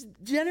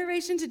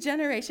generation to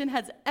generation,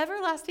 has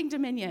everlasting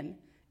dominion.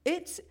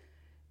 It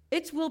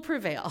will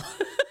prevail.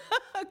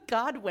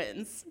 God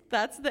wins.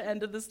 That's the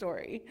end of the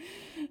story.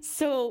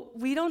 So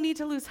we don't need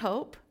to lose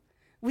hope.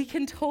 We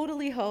can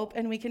totally hope,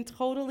 and we can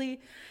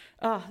totally,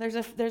 there's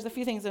a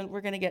few things that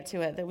we're going to get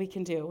to it that we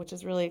can do, which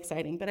is really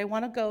exciting. But I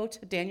want to go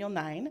to Daniel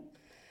 9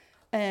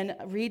 and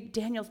read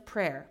Daniel's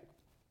prayer.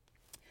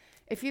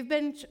 If you've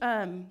been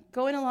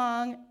going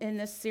along in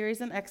this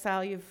series on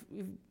Exile,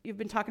 you've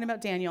been talking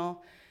about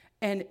Daniel,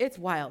 and it's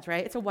wild,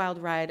 right? It's a wild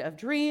ride of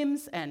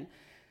dreams and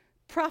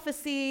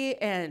prophecy,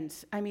 and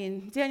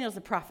Daniel's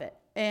a prophet.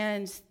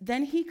 And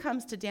then he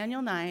comes to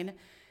Daniel 9,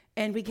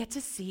 and we get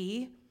to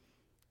see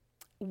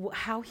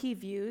how he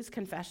views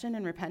confession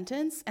and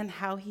repentance and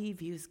how he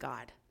views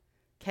God.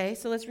 Okay,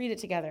 so let's read it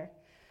together.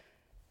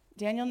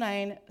 Daniel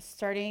 9,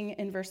 starting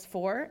in verse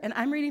 4, and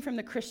I'm reading from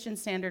the Christian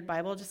Standard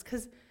Bible just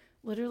because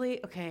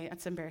literally, okay,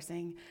 that's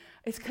embarrassing.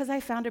 It's because I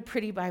found a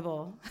pretty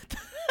Bible at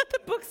the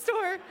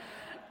bookstore.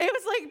 It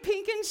was like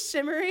pink and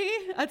shimmery.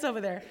 That's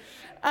over there.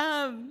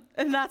 And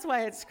that's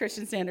why it's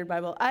Christian Standard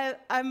Bible.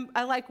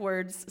 I like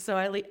words, so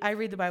I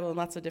read the Bible in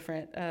lots of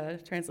different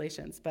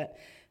translations, but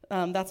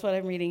that's what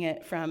I'm reading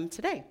it from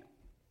today.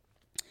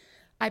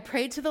 I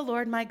prayed to the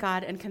Lord my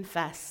God and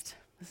confessed.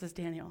 This is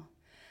Daniel.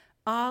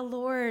 Ah,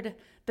 Lord,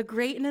 the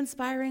great and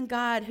inspiring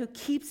God who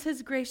keeps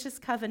his gracious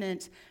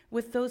covenant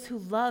with those who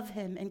love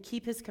him and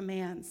keep his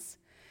commands.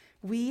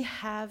 We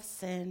have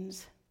sinned,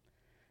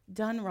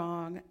 done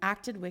wrong,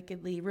 acted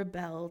wickedly,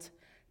 rebelled,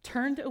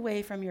 turned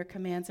away from your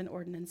commands and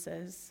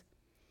ordinances.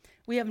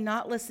 We have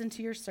not listened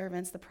to your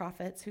servants, the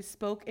prophets, who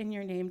spoke in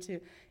your name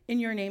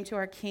to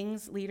our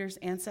kings, leaders,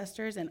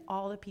 ancestors, and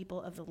all the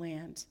people of the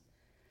land.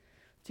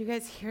 Do you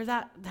guys hear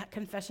that? That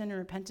confession and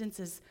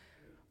repentance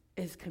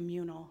is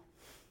communal.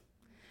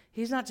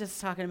 He's not just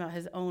talking about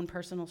his own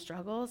personal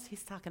struggles.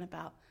 He's talking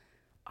about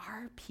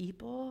our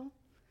people,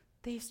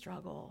 they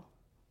struggle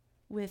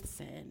with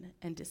sin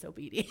and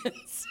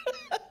disobedience.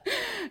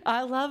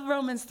 I love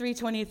Romans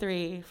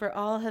 3:23, for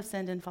all have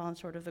sinned and fallen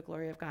short of the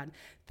glory of God.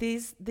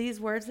 These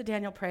words that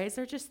Daniel prays,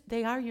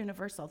 they are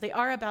universal. They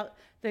are about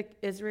the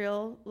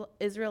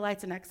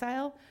Israelites in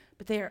exile,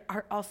 but they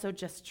are also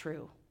just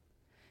true.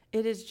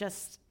 It is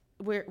just,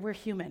 we're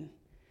human.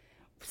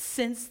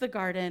 Since the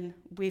garden,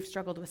 we've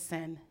struggled with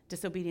sin,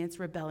 disobedience,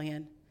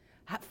 rebellion,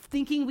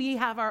 thinking we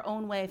have our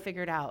own way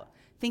figured out,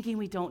 thinking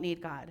we don't need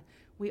God.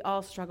 We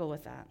all struggle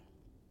with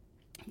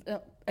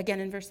that.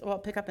 Again, I'll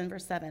pick up in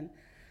verse 7.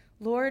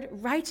 Lord,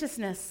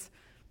 righteousness,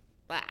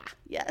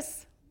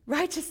 yes,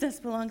 righteousness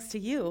belongs to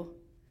you.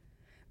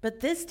 But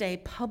this day,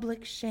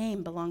 public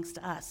shame belongs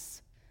to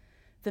us.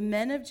 The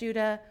men of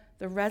Judah,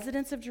 the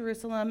residents of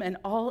Jerusalem, and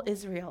all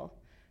Israel,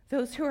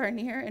 those who are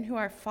near and who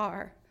are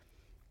far,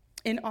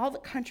 in all the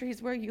countries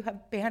where you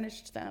have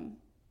banished them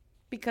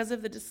because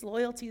of the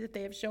disloyalty that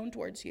they have shown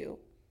towards you.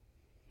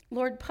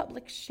 Lord,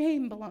 public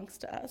shame belongs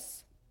to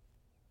us.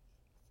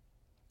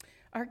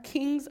 Our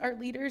kings, our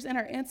leaders, and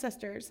our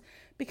ancestors,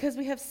 because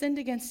we have sinned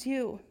against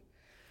you.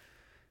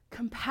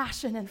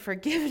 Compassion and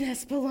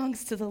forgiveness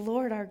belongs to the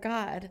Lord our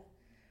God,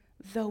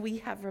 though we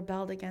have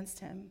rebelled against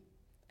him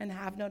and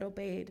have not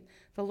obeyed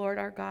the Lord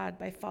our God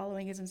by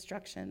following his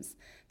instructions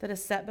that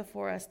is set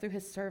before us through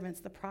his servants,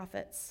 the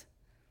prophets.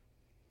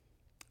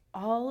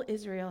 All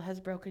Israel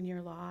has broken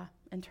your law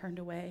and turned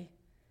away,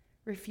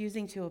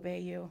 refusing to obey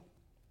you.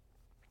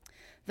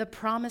 The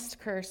promised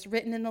curse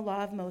written in the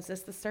law of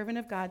Moses, the servant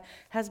of God,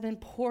 has been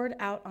poured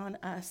out on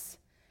us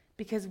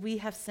because we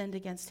have sinned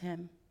against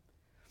him.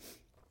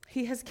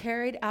 He has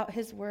carried out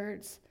his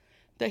words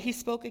that he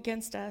spoke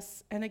against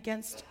us and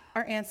against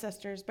our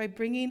ancestors by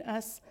bringing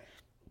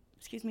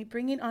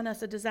on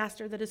us a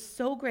disaster that is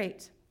so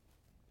great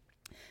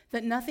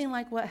that nothing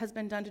like what has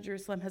been done to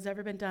Jerusalem has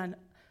ever been done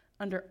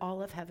under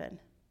all of heaven.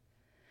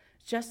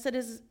 Just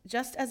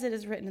as it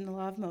is written in the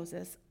law of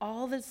Moses,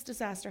 all this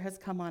disaster has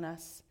come on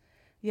us,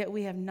 yet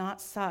we have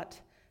not sought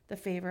the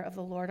favor of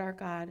the Lord our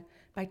God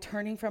by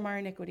turning from our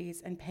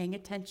iniquities and paying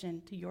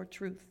attention to your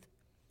truth.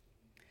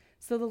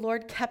 So the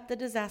Lord kept the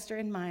disaster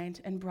in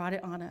mind and brought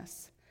it on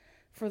us.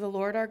 For the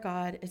Lord our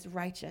God is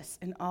righteous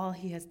in all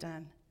he has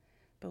done,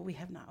 but we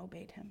have not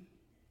obeyed him.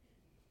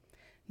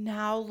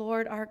 Now,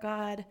 Lord our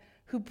God,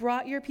 who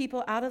brought your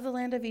people out of the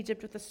land of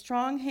Egypt with a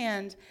strong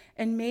hand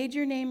and made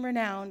your name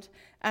renowned,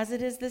 as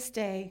it is this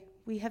day,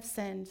 we have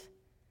sinned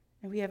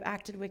and we have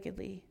acted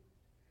wickedly.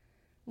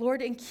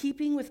 Lord, in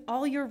keeping with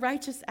all your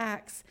righteous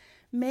acts,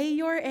 may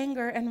your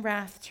anger and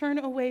wrath turn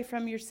away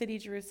from your city,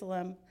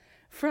 Jerusalem,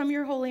 from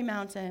your holy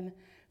mountain.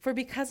 For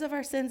because of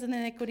our sins and the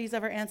iniquities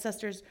of our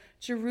ancestors,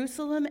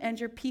 Jerusalem and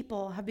your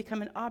people have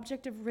become an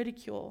object of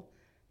ridicule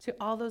to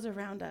all those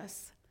around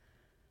us.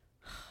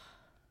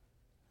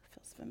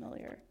 Feels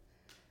familiar.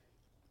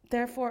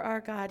 Therefore,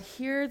 our God,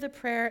 hear the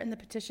prayer and the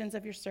petitions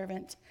of your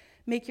servant.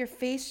 Make your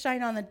face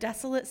shine on the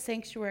desolate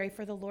sanctuary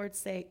for the Lord's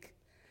sake.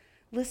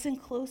 Listen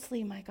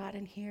closely, my God,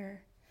 and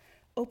hear.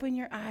 Open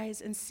your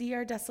eyes and see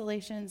our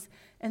desolations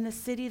and the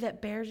city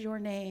that bears your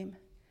name.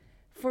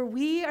 For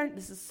we are,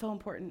 this is so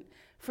important,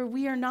 for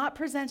we are not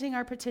presenting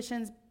our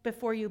petitions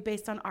before you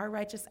based on our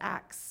righteous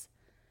acts,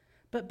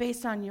 but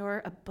based on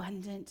your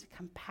abundant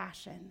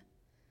compassion.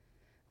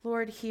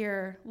 Lord,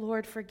 hear.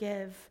 Lord,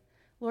 forgive.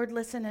 Lord,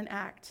 listen and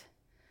act.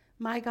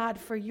 My God,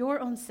 for your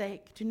own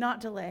sake, do not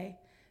delay,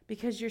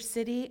 because your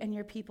city and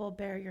your people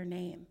bear your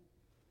name.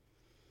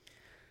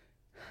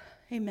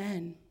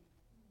 Amen.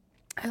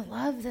 I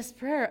love this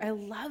prayer. I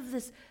love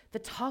this, the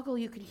toggle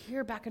you can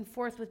hear back and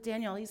forth with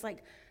Daniel. He's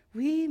like,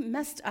 we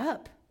messed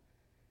up.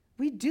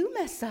 We do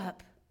mess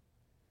up.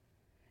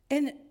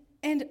 And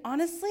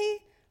honestly,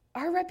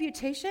 our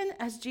reputation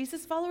as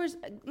Jesus followers,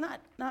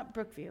 not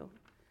Brookview,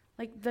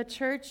 like the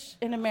church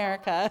in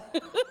America,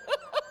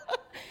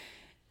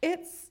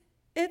 it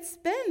is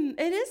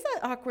that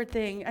awkward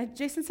thing.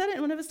 Jason said it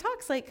in one of his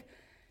talks, like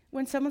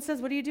when someone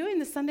says, what are you doing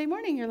this Sunday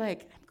morning? You're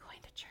like, I'm going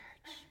to church.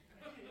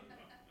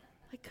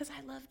 Like, because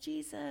I love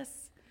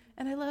Jesus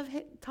and I love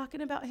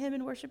talking about him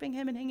and worshiping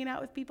him and hanging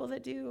out with people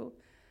that do.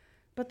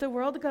 But the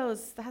world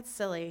goes, that's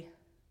silly.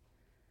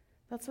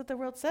 That's what the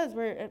world says.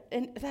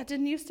 And that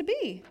didn't used to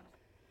be.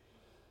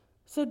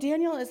 So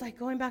Daniel is like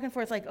going back and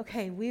forth, like,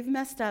 okay, we've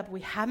messed up.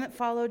 We haven't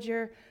followed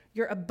your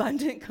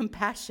abundant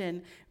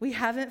compassion. We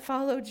haven't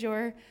followed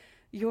your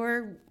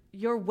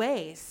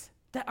ways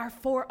that are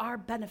for our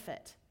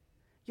benefit.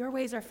 Your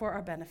ways are for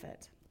our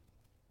benefit.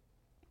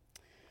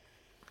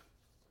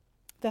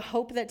 The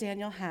hope that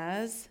Daniel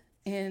has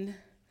in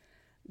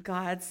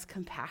God's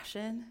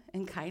compassion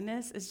and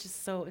kindness is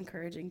just so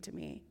encouraging to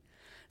me.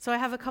 So I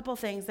have a couple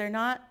things. They're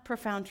not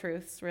profound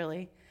truths,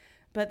 really,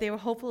 but they will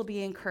hopefully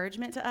be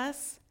encouragement to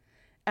us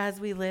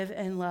as we live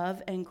and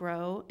love and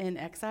grow in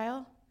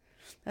exile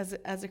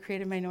as a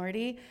creative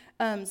minority.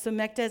 So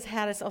Mekdes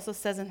Haddis also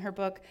says in her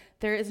book,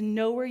 there is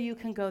nowhere you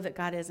can go that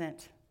God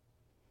isn't.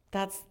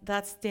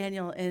 That's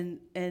Daniel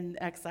in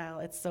exile.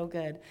 It's so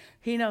good.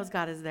 He knows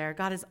God is there.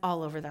 God is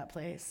all over that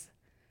place.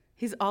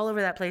 He's all over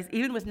that place,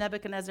 even with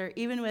Nebuchadnezzar,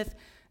 even with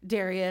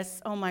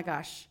Darius. Oh my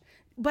gosh.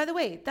 By the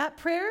way, that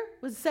prayer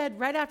was said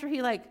right after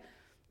he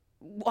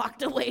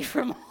walked away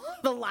from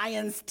the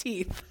lion's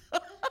teeth.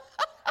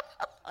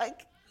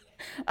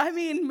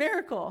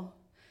 Miracle.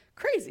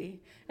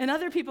 Crazy. And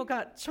other people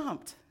got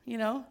chomped,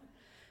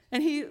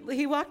 And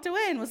he walked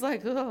away and was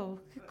like, oh,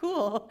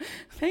 cool.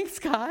 Thanks,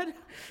 God.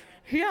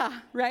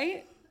 Yeah,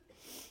 right?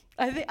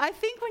 I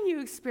think when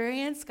you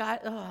experience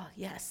God, oh,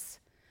 yes.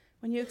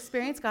 When you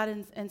experience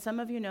God, and some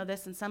of you know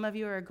this, and some of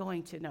you are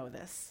going to know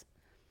this.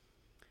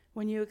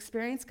 When you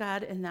experience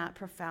God in that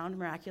profound,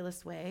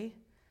 miraculous way,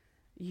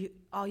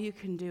 all you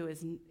can do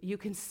is you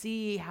can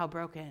see how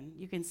broken,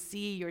 you can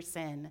see your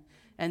sin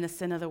and the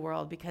sin of the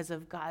world because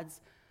of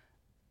God's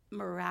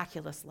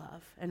miraculous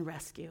love and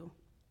rescue.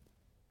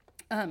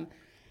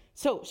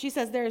 So she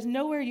says, there is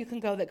nowhere you can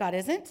go that God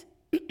isn't.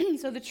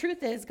 So the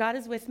truth is, God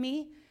is with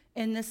me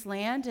in this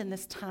land, in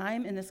this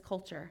time, in this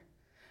culture.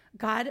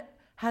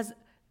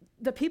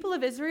 The people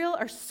of Israel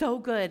are so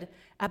good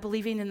at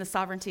believing in the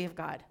sovereignty of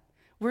God.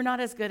 We're not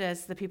as good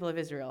as the people of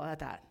Israel at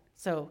that.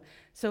 So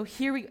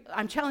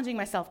I'm challenging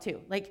myself too.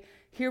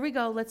 Here we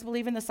go. Let's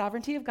believe in the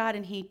sovereignty of God,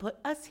 and he put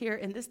us here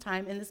in this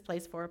time, in this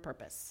place for a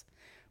purpose.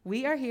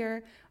 We are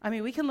here.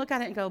 We can look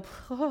at it and go,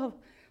 oh,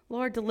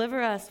 Lord,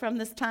 deliver us from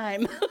this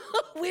time.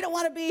 We don't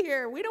want to be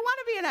here. We don't want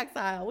to be in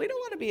exile. We don't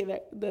want to be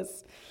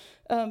this.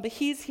 But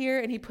he's here,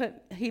 and he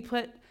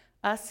put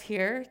us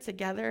here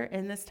together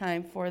in this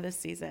time for this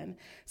season.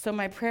 So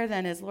my prayer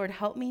then is, Lord,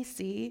 help me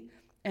see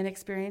and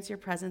experience your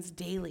presence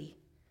daily.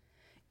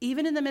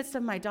 Even in the midst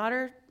of my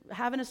daughter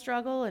having a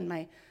struggle and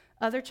my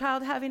other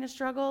child having a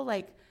struggle,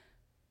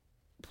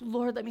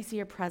 Lord, let me see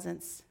your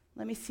presence.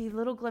 Let me see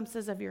little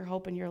glimpses of your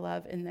hope and your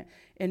love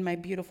in my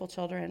beautiful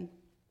children.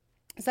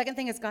 The second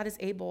thing is God is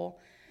able.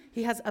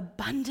 He has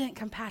abundant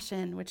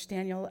compassion, which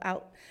Daniel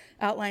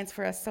outlines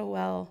for us so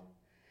well.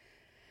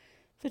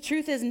 The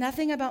truth is,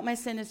 nothing about my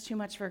sin is too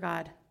much for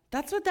God.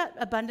 That's what that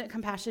abundant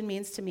compassion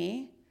means to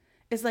me,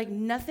 is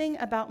nothing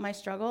about my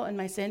struggle and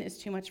my sin is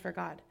too much for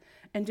God.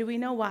 And do we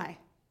know why?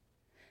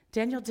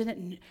 Daniel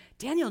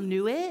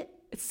knew it,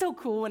 It's so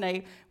cool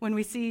when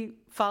we see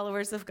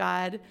followers of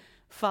God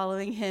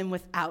following him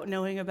without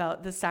knowing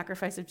about the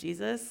sacrifice of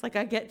Jesus. Like,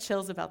 I get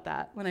chills about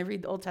that when I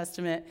read the Old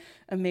Testament,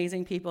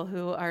 amazing people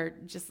who are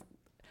just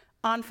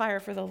on fire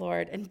for the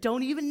Lord and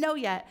don't even know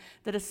yet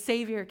that a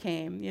Savior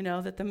came,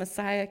 that the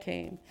Messiah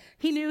came.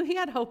 He knew, he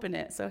had hope in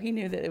it, so he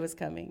knew that it was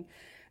coming.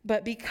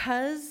 But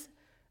because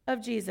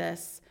of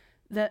Jesus,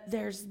 that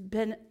there's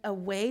been a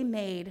way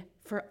made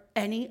for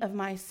any of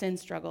my sin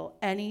struggle,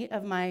 any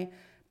of my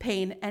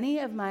pain, any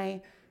of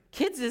my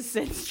kids'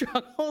 sin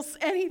struggles,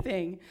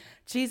 anything.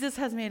 Jesus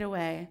has made a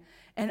way.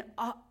 And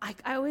I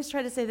always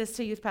try to say this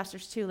to youth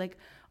pastors too, like,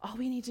 all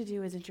we need to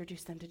do is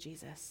introduce them to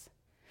Jesus.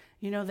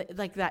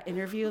 Like that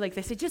interview, like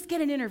they say, just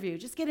get an interview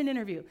with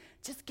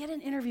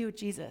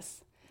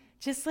Jesus.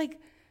 Just like,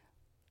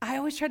 I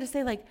always try to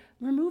say, like,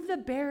 remove the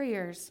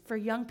barriers for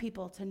young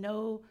people to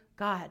know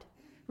God.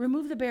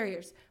 Remove the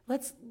barriers.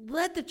 Let's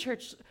let the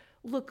church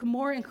look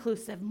more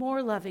inclusive,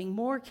 more loving,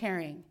 more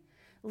caring.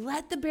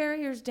 Let the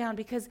barriers down,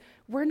 because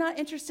we're not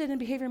interested in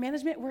behavior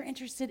management. We're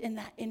interested in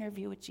that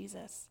interview with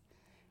Jesus.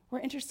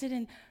 We're interested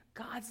in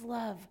God's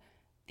love,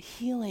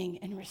 healing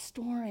and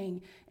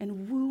restoring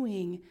and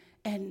wooing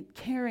and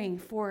caring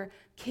for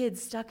kids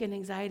stuck in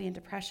anxiety and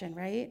depression,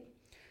 right?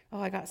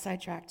 Oh, I got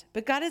sidetracked.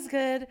 But God is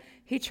good.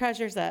 He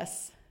treasures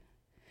us.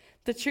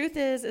 The truth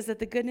is that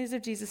the good news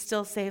of Jesus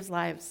still saves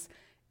lives.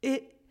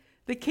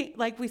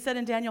 Like we said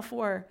in Daniel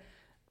 4,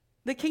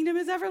 the kingdom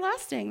is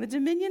everlasting. The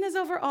dominion is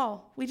over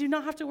all. We do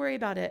not have to worry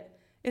about it.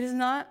 It is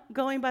not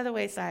going by the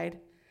wayside,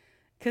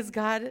 because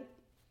God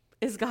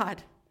is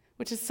God,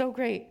 which is so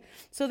great.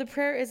 So the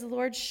prayer is,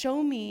 Lord,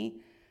 show me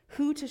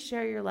who to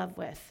share your love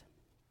with.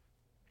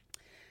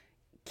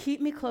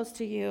 Keep me close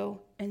to you,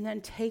 and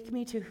then take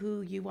me to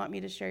who you want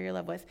me to share your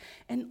love with.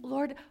 And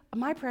Lord,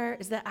 my prayer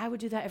is that I would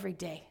do that every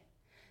day.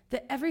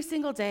 That every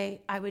single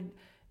day I would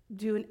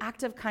do an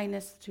act of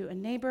kindness to a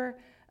neighbor,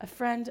 a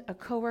friend, a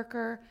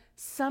coworker,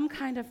 some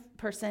kind of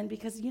person,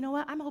 because you know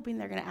what? I'm hoping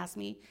they're going to ask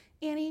me,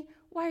 Annie,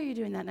 why are you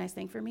doing that nice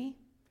thing for me?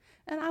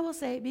 And I will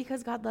say,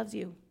 because God loves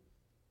you.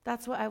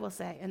 That's what I will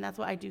say, and that's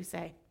what I do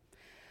say.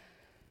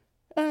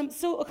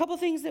 So a couple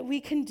things that we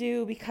can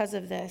do because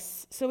of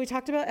this. So we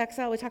talked about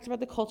exile, we talked about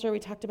the culture, we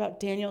talked about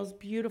Daniel's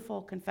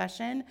beautiful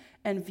confession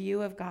and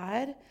view of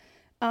God.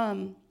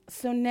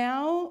 So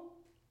now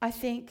I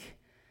think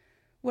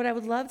what I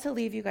would love to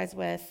leave you guys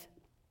with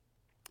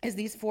is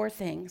these 4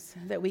 things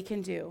that we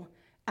can do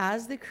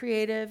as the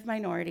creative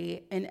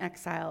minority in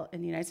exile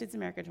in the United States of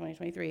America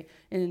 2023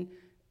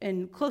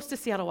 in close to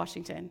Seattle,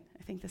 Washington.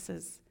 I think this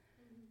is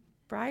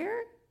Briar?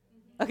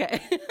 Okay.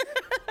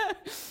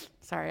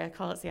 Sorry, I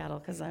call it Seattle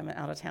because I'm an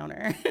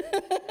out-of-towner.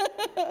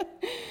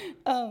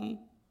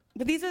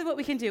 But these are what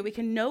we can do. We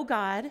can know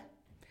God.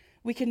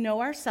 We can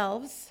know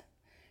ourselves.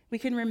 We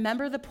can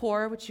remember the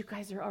poor, which you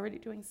guys are already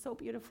doing so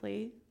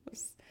beautifully.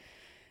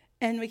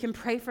 And we can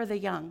pray for the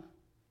young,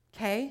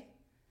 okay?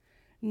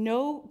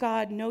 Know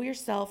God, know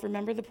yourself,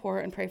 remember the poor,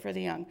 and pray for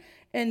the young.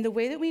 And the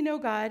way that we know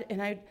God,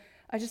 and I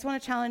just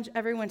want to challenge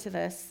everyone to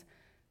this,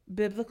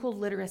 biblical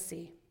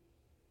literacy.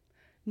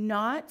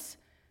 Not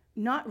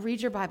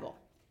read your Bible.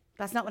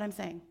 That's not what I'm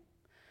saying.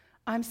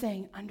 I'm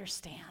saying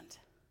understand.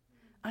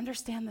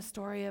 Understand the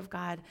story of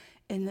God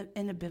in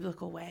a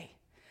biblical way.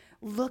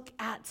 Look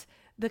at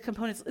the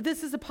components.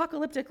 This is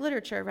apocalyptic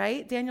literature,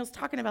 right? Daniel's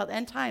talking about the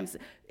end times.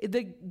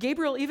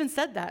 Gabriel even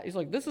said that. He's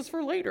like, this is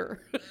for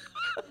later.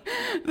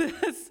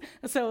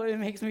 So it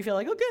makes me feel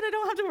like, oh, good, I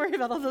don't have to worry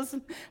about all those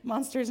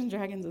monsters and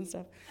dragons and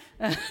stuff.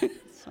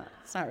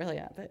 It's not really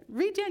that, but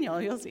read Daniel,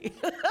 you'll see.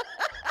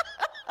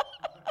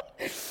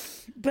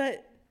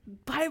 But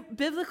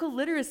biblical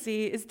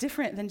literacy is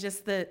different than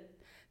just the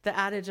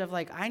adage of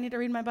like, I need to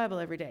read my Bible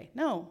every day.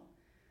 No,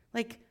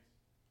 like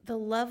the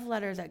love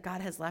letter that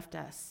God has left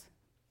us,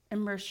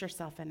 immerse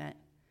yourself in it.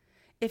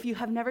 If you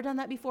have never done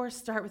that before,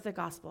 start with the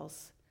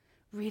Gospels.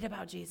 Read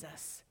about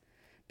Jesus.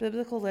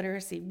 Biblical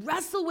literacy.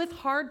 Wrestle with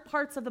hard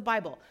parts of the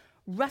Bible.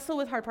 Wrestle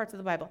with hard parts of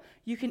the Bible.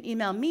 You can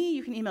email me,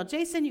 you can email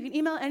Jason, you can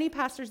email any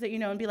pastors that you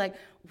know and be like,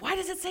 why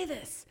does it say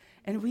this?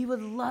 And we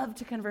would love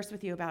to converse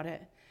with you about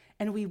it.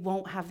 And we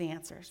won't have the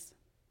answers.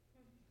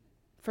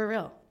 For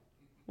real.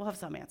 We'll have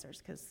some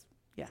answers because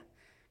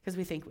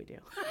we think we do.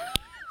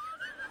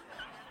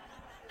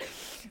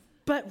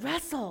 But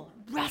wrestle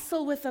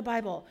with the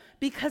Bible,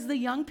 because the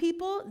young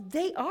people,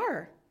 they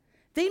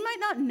might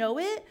not know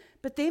it,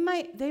 but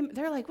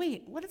they're like,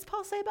 wait, what does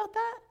Paul say about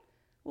that?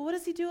 Well, what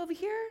does he do over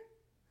here?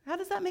 How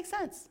does that make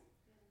sense?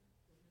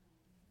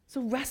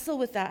 So wrestle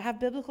with that. Have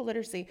biblical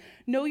literacy.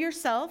 Know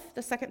yourself.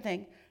 The second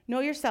thing, know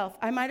yourself.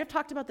 I might have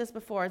talked about this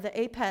before. The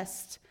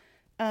APEST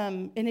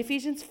in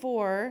Ephesians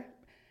 4.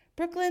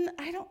 Brooklyn,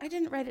 I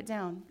didn't write it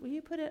down. Will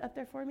you put it up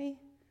there for me?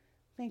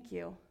 Thank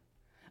you.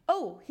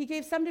 Oh, he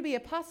gave some to be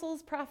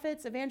apostles,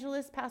 prophets,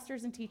 evangelists,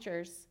 pastors, and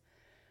teachers.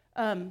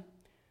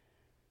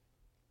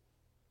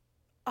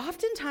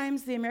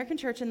 Oftentimes, the American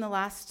church in the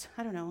last,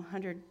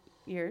 100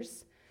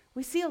 years,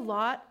 we see a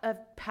lot of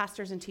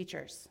pastors and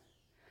teachers.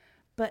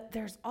 But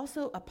there's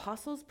also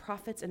apostles,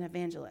 prophets, and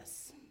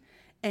evangelists.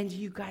 And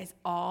you guys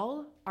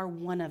all are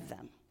one of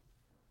them.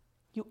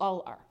 You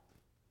all are.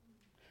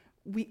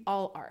 We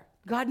all are.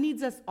 God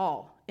needs us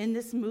all. In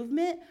this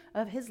movement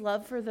of his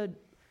love for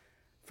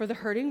the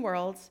hurting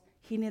world,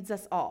 he needs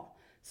us all.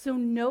 So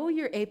know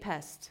your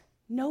APEST.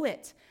 Know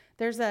it.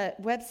 There's a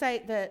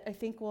website that I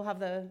think we have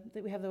the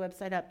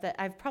website up that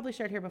I've probably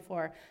shared here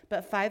before,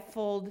 but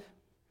Fivefold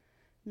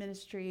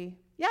Ministry.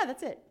 Yeah,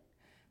 that's it.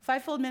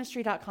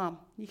 Fivefoldministry.com.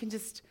 You can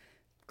just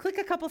click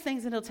a couple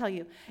things and it'll tell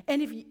you.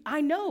 And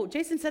I know,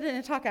 Jason said it in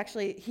a talk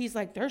actually, he's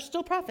like, there's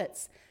still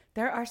prophets.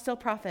 There are still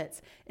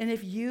prophets. And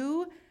if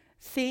you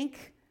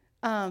think,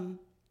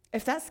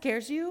 if that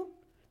scares you,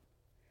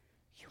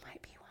 you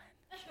might be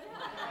one.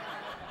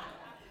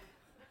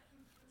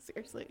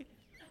 Seriously.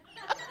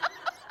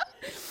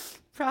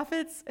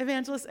 Prophets,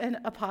 evangelists, and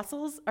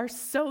apostles are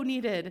so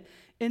needed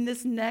in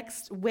this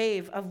next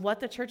wave of what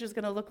the church is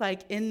going to look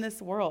like in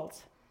this world,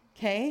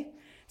 okay?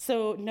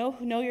 So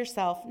know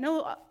yourself.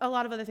 Know a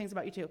lot of other things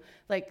about you too.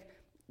 Like,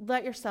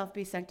 let yourself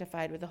be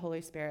sanctified with the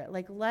Holy Spirit.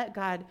 Like, let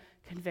God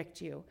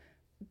convict you.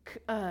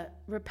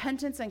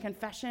 Repentance and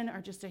confession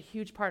are just a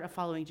huge part of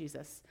following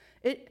Jesus.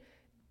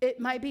 It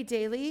might be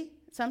daily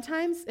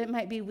sometimes. It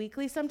might be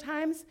weekly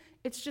sometimes.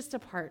 It's just a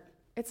part.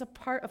 It's a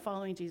part of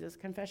following Jesus,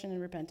 confession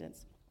and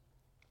repentance.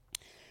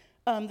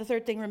 The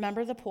third thing,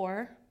 remember the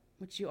poor,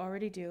 which you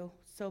already do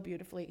so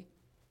beautifully.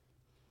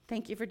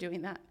 Thank you for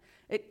doing that.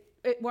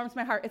 It warms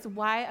my heart. It's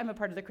why I'm a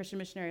part of the Christian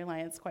Missionary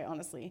Alliance, quite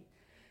honestly.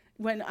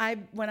 When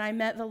I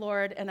met the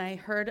Lord and I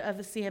heard of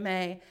the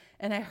CMA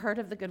and I heard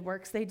of the good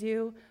works they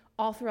do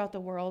all throughout the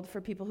world for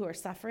people who are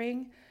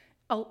suffering,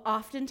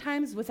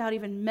 oftentimes without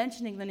even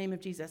mentioning the name of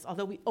Jesus,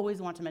 although we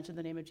always want to mention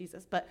the name of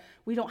Jesus, but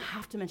we don't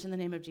have to mention the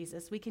name of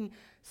Jesus. We can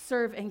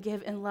serve and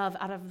give and love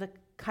out of the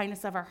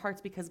kindness of our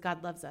hearts because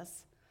God loves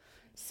us.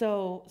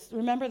 So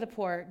remember the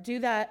poor. Do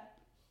that.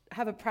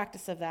 Have a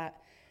practice of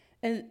that.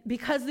 And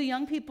because the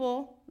young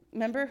people,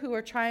 remember, who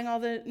are trying all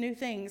the new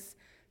things,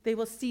 they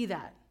will see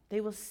that.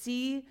 They will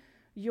see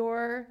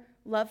your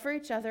love for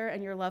each other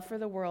and your love for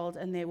the world,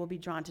 and they will be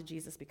drawn to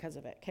Jesus because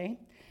of it, okay?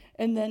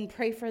 And then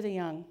pray for the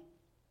young.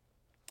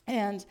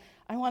 And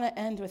I want to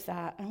end with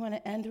that. I want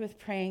to end with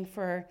praying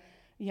for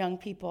young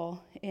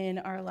people in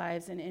our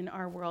lives and in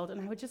our world. And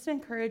I would just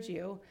encourage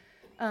you,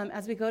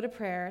 as we go to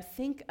prayer,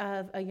 think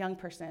of a young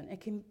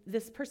person.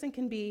 This person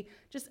can be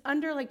just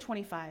under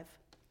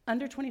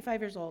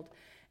 25 years old.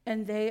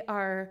 And they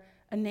are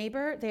a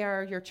neighbor, they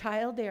are your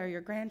child, they are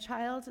your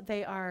grandchild,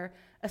 they are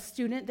a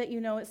student that you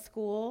know at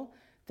school,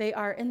 they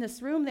are in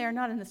this room, they are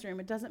not in this room,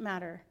 it doesn't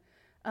matter.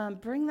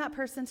 Bring that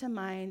person to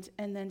mind,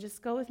 and then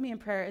just go with me in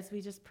prayer as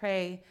we just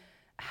pray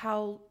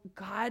how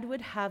God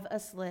would have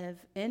us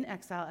live in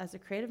exile as a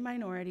creative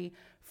minority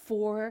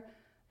for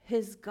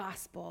his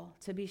gospel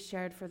to be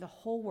shared for the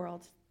whole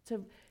world,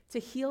 to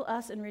heal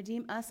us and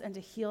redeem us, and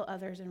to heal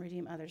others and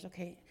redeem others.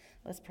 Okay,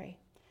 let's pray.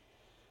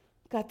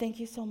 God, thank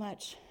you so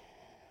much.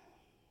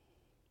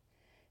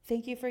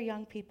 Thank you for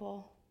young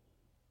people.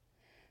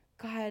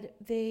 God,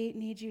 they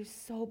need you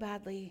so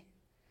badly.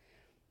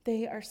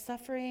 They are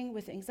suffering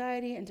with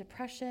anxiety and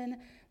depression.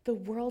 The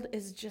world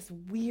is just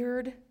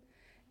weird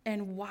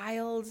and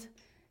wild,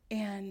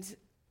 and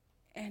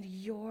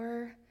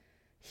you're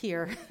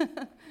here.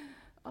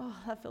 Oh,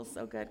 that feels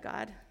so good,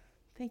 God.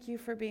 Thank you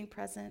for being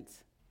present.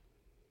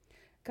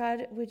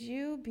 God, would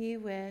you be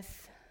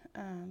with,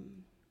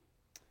 I'm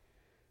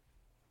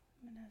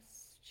going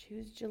to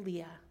choose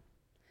Jalea.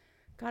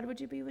 God,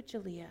 would you be with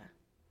Jalea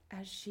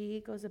as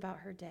she goes about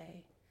her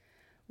day?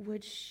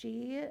 Would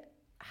she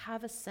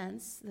have a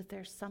sense that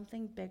there's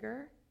something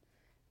bigger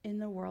in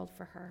the world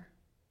for her?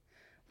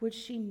 Would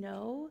she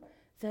know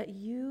that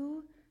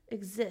you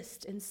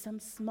exist in some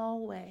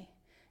small way?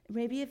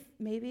 Maybe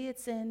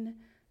it's in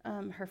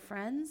her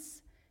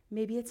friends.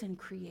 Maybe it's in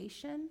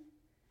creation.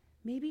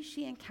 Maybe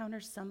she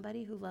encounters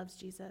somebody who loves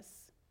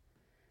Jesus.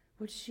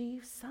 Would she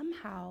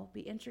somehow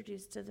be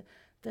introduced to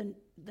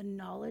the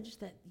knowledge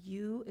that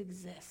you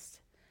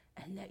exist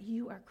and that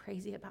you are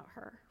crazy about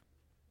her?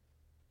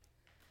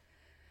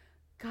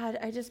 God,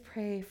 I just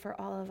pray for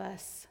all of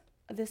us,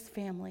 this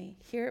family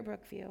here at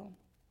Brookview,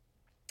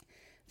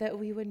 that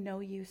we would know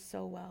you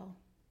so well,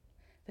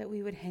 that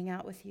we would hang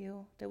out with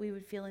you, that we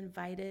would feel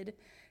invited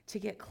to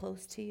get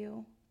close to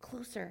you,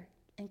 closer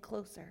and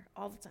closer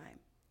all the time.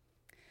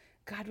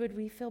 God, would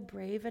we feel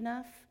brave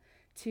enough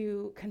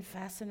to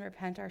confess and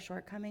repent our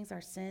shortcomings,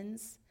 our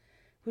sins?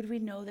 Would we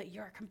know that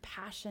your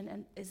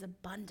compassion is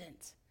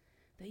abundant,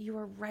 that you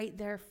are right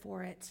there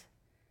for it,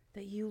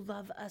 that you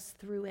love us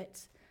through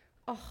it?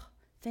 Oh,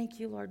 thank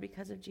you, Lord,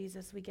 because of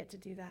Jesus, we get to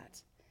do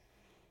that.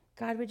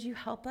 God, would you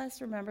help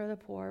us remember the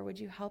poor? Would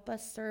you help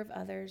us serve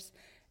others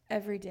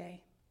every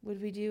day?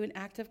 Would we do an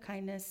act of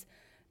kindness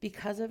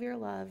because of your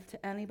love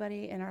to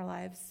anybody in our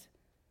lives,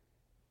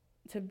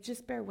 to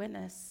just bear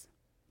witness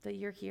that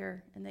you're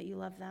here and that you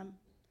love them?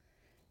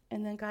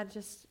 And then, God,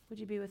 just would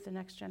you be with the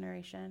next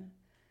generation?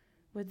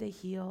 Would they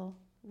heal?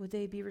 Would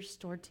they be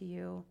restored to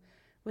you?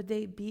 Would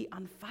they be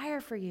on fire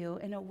for you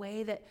in a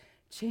way that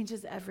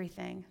changes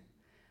everything?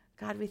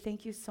 God, we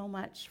thank you so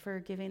much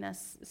for giving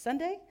us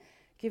Sunday,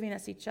 giving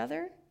us each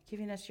other,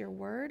 giving us your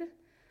word.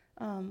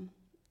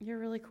 You're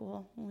really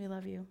cool. We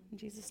love you. In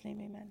Jesus' name,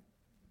 amen.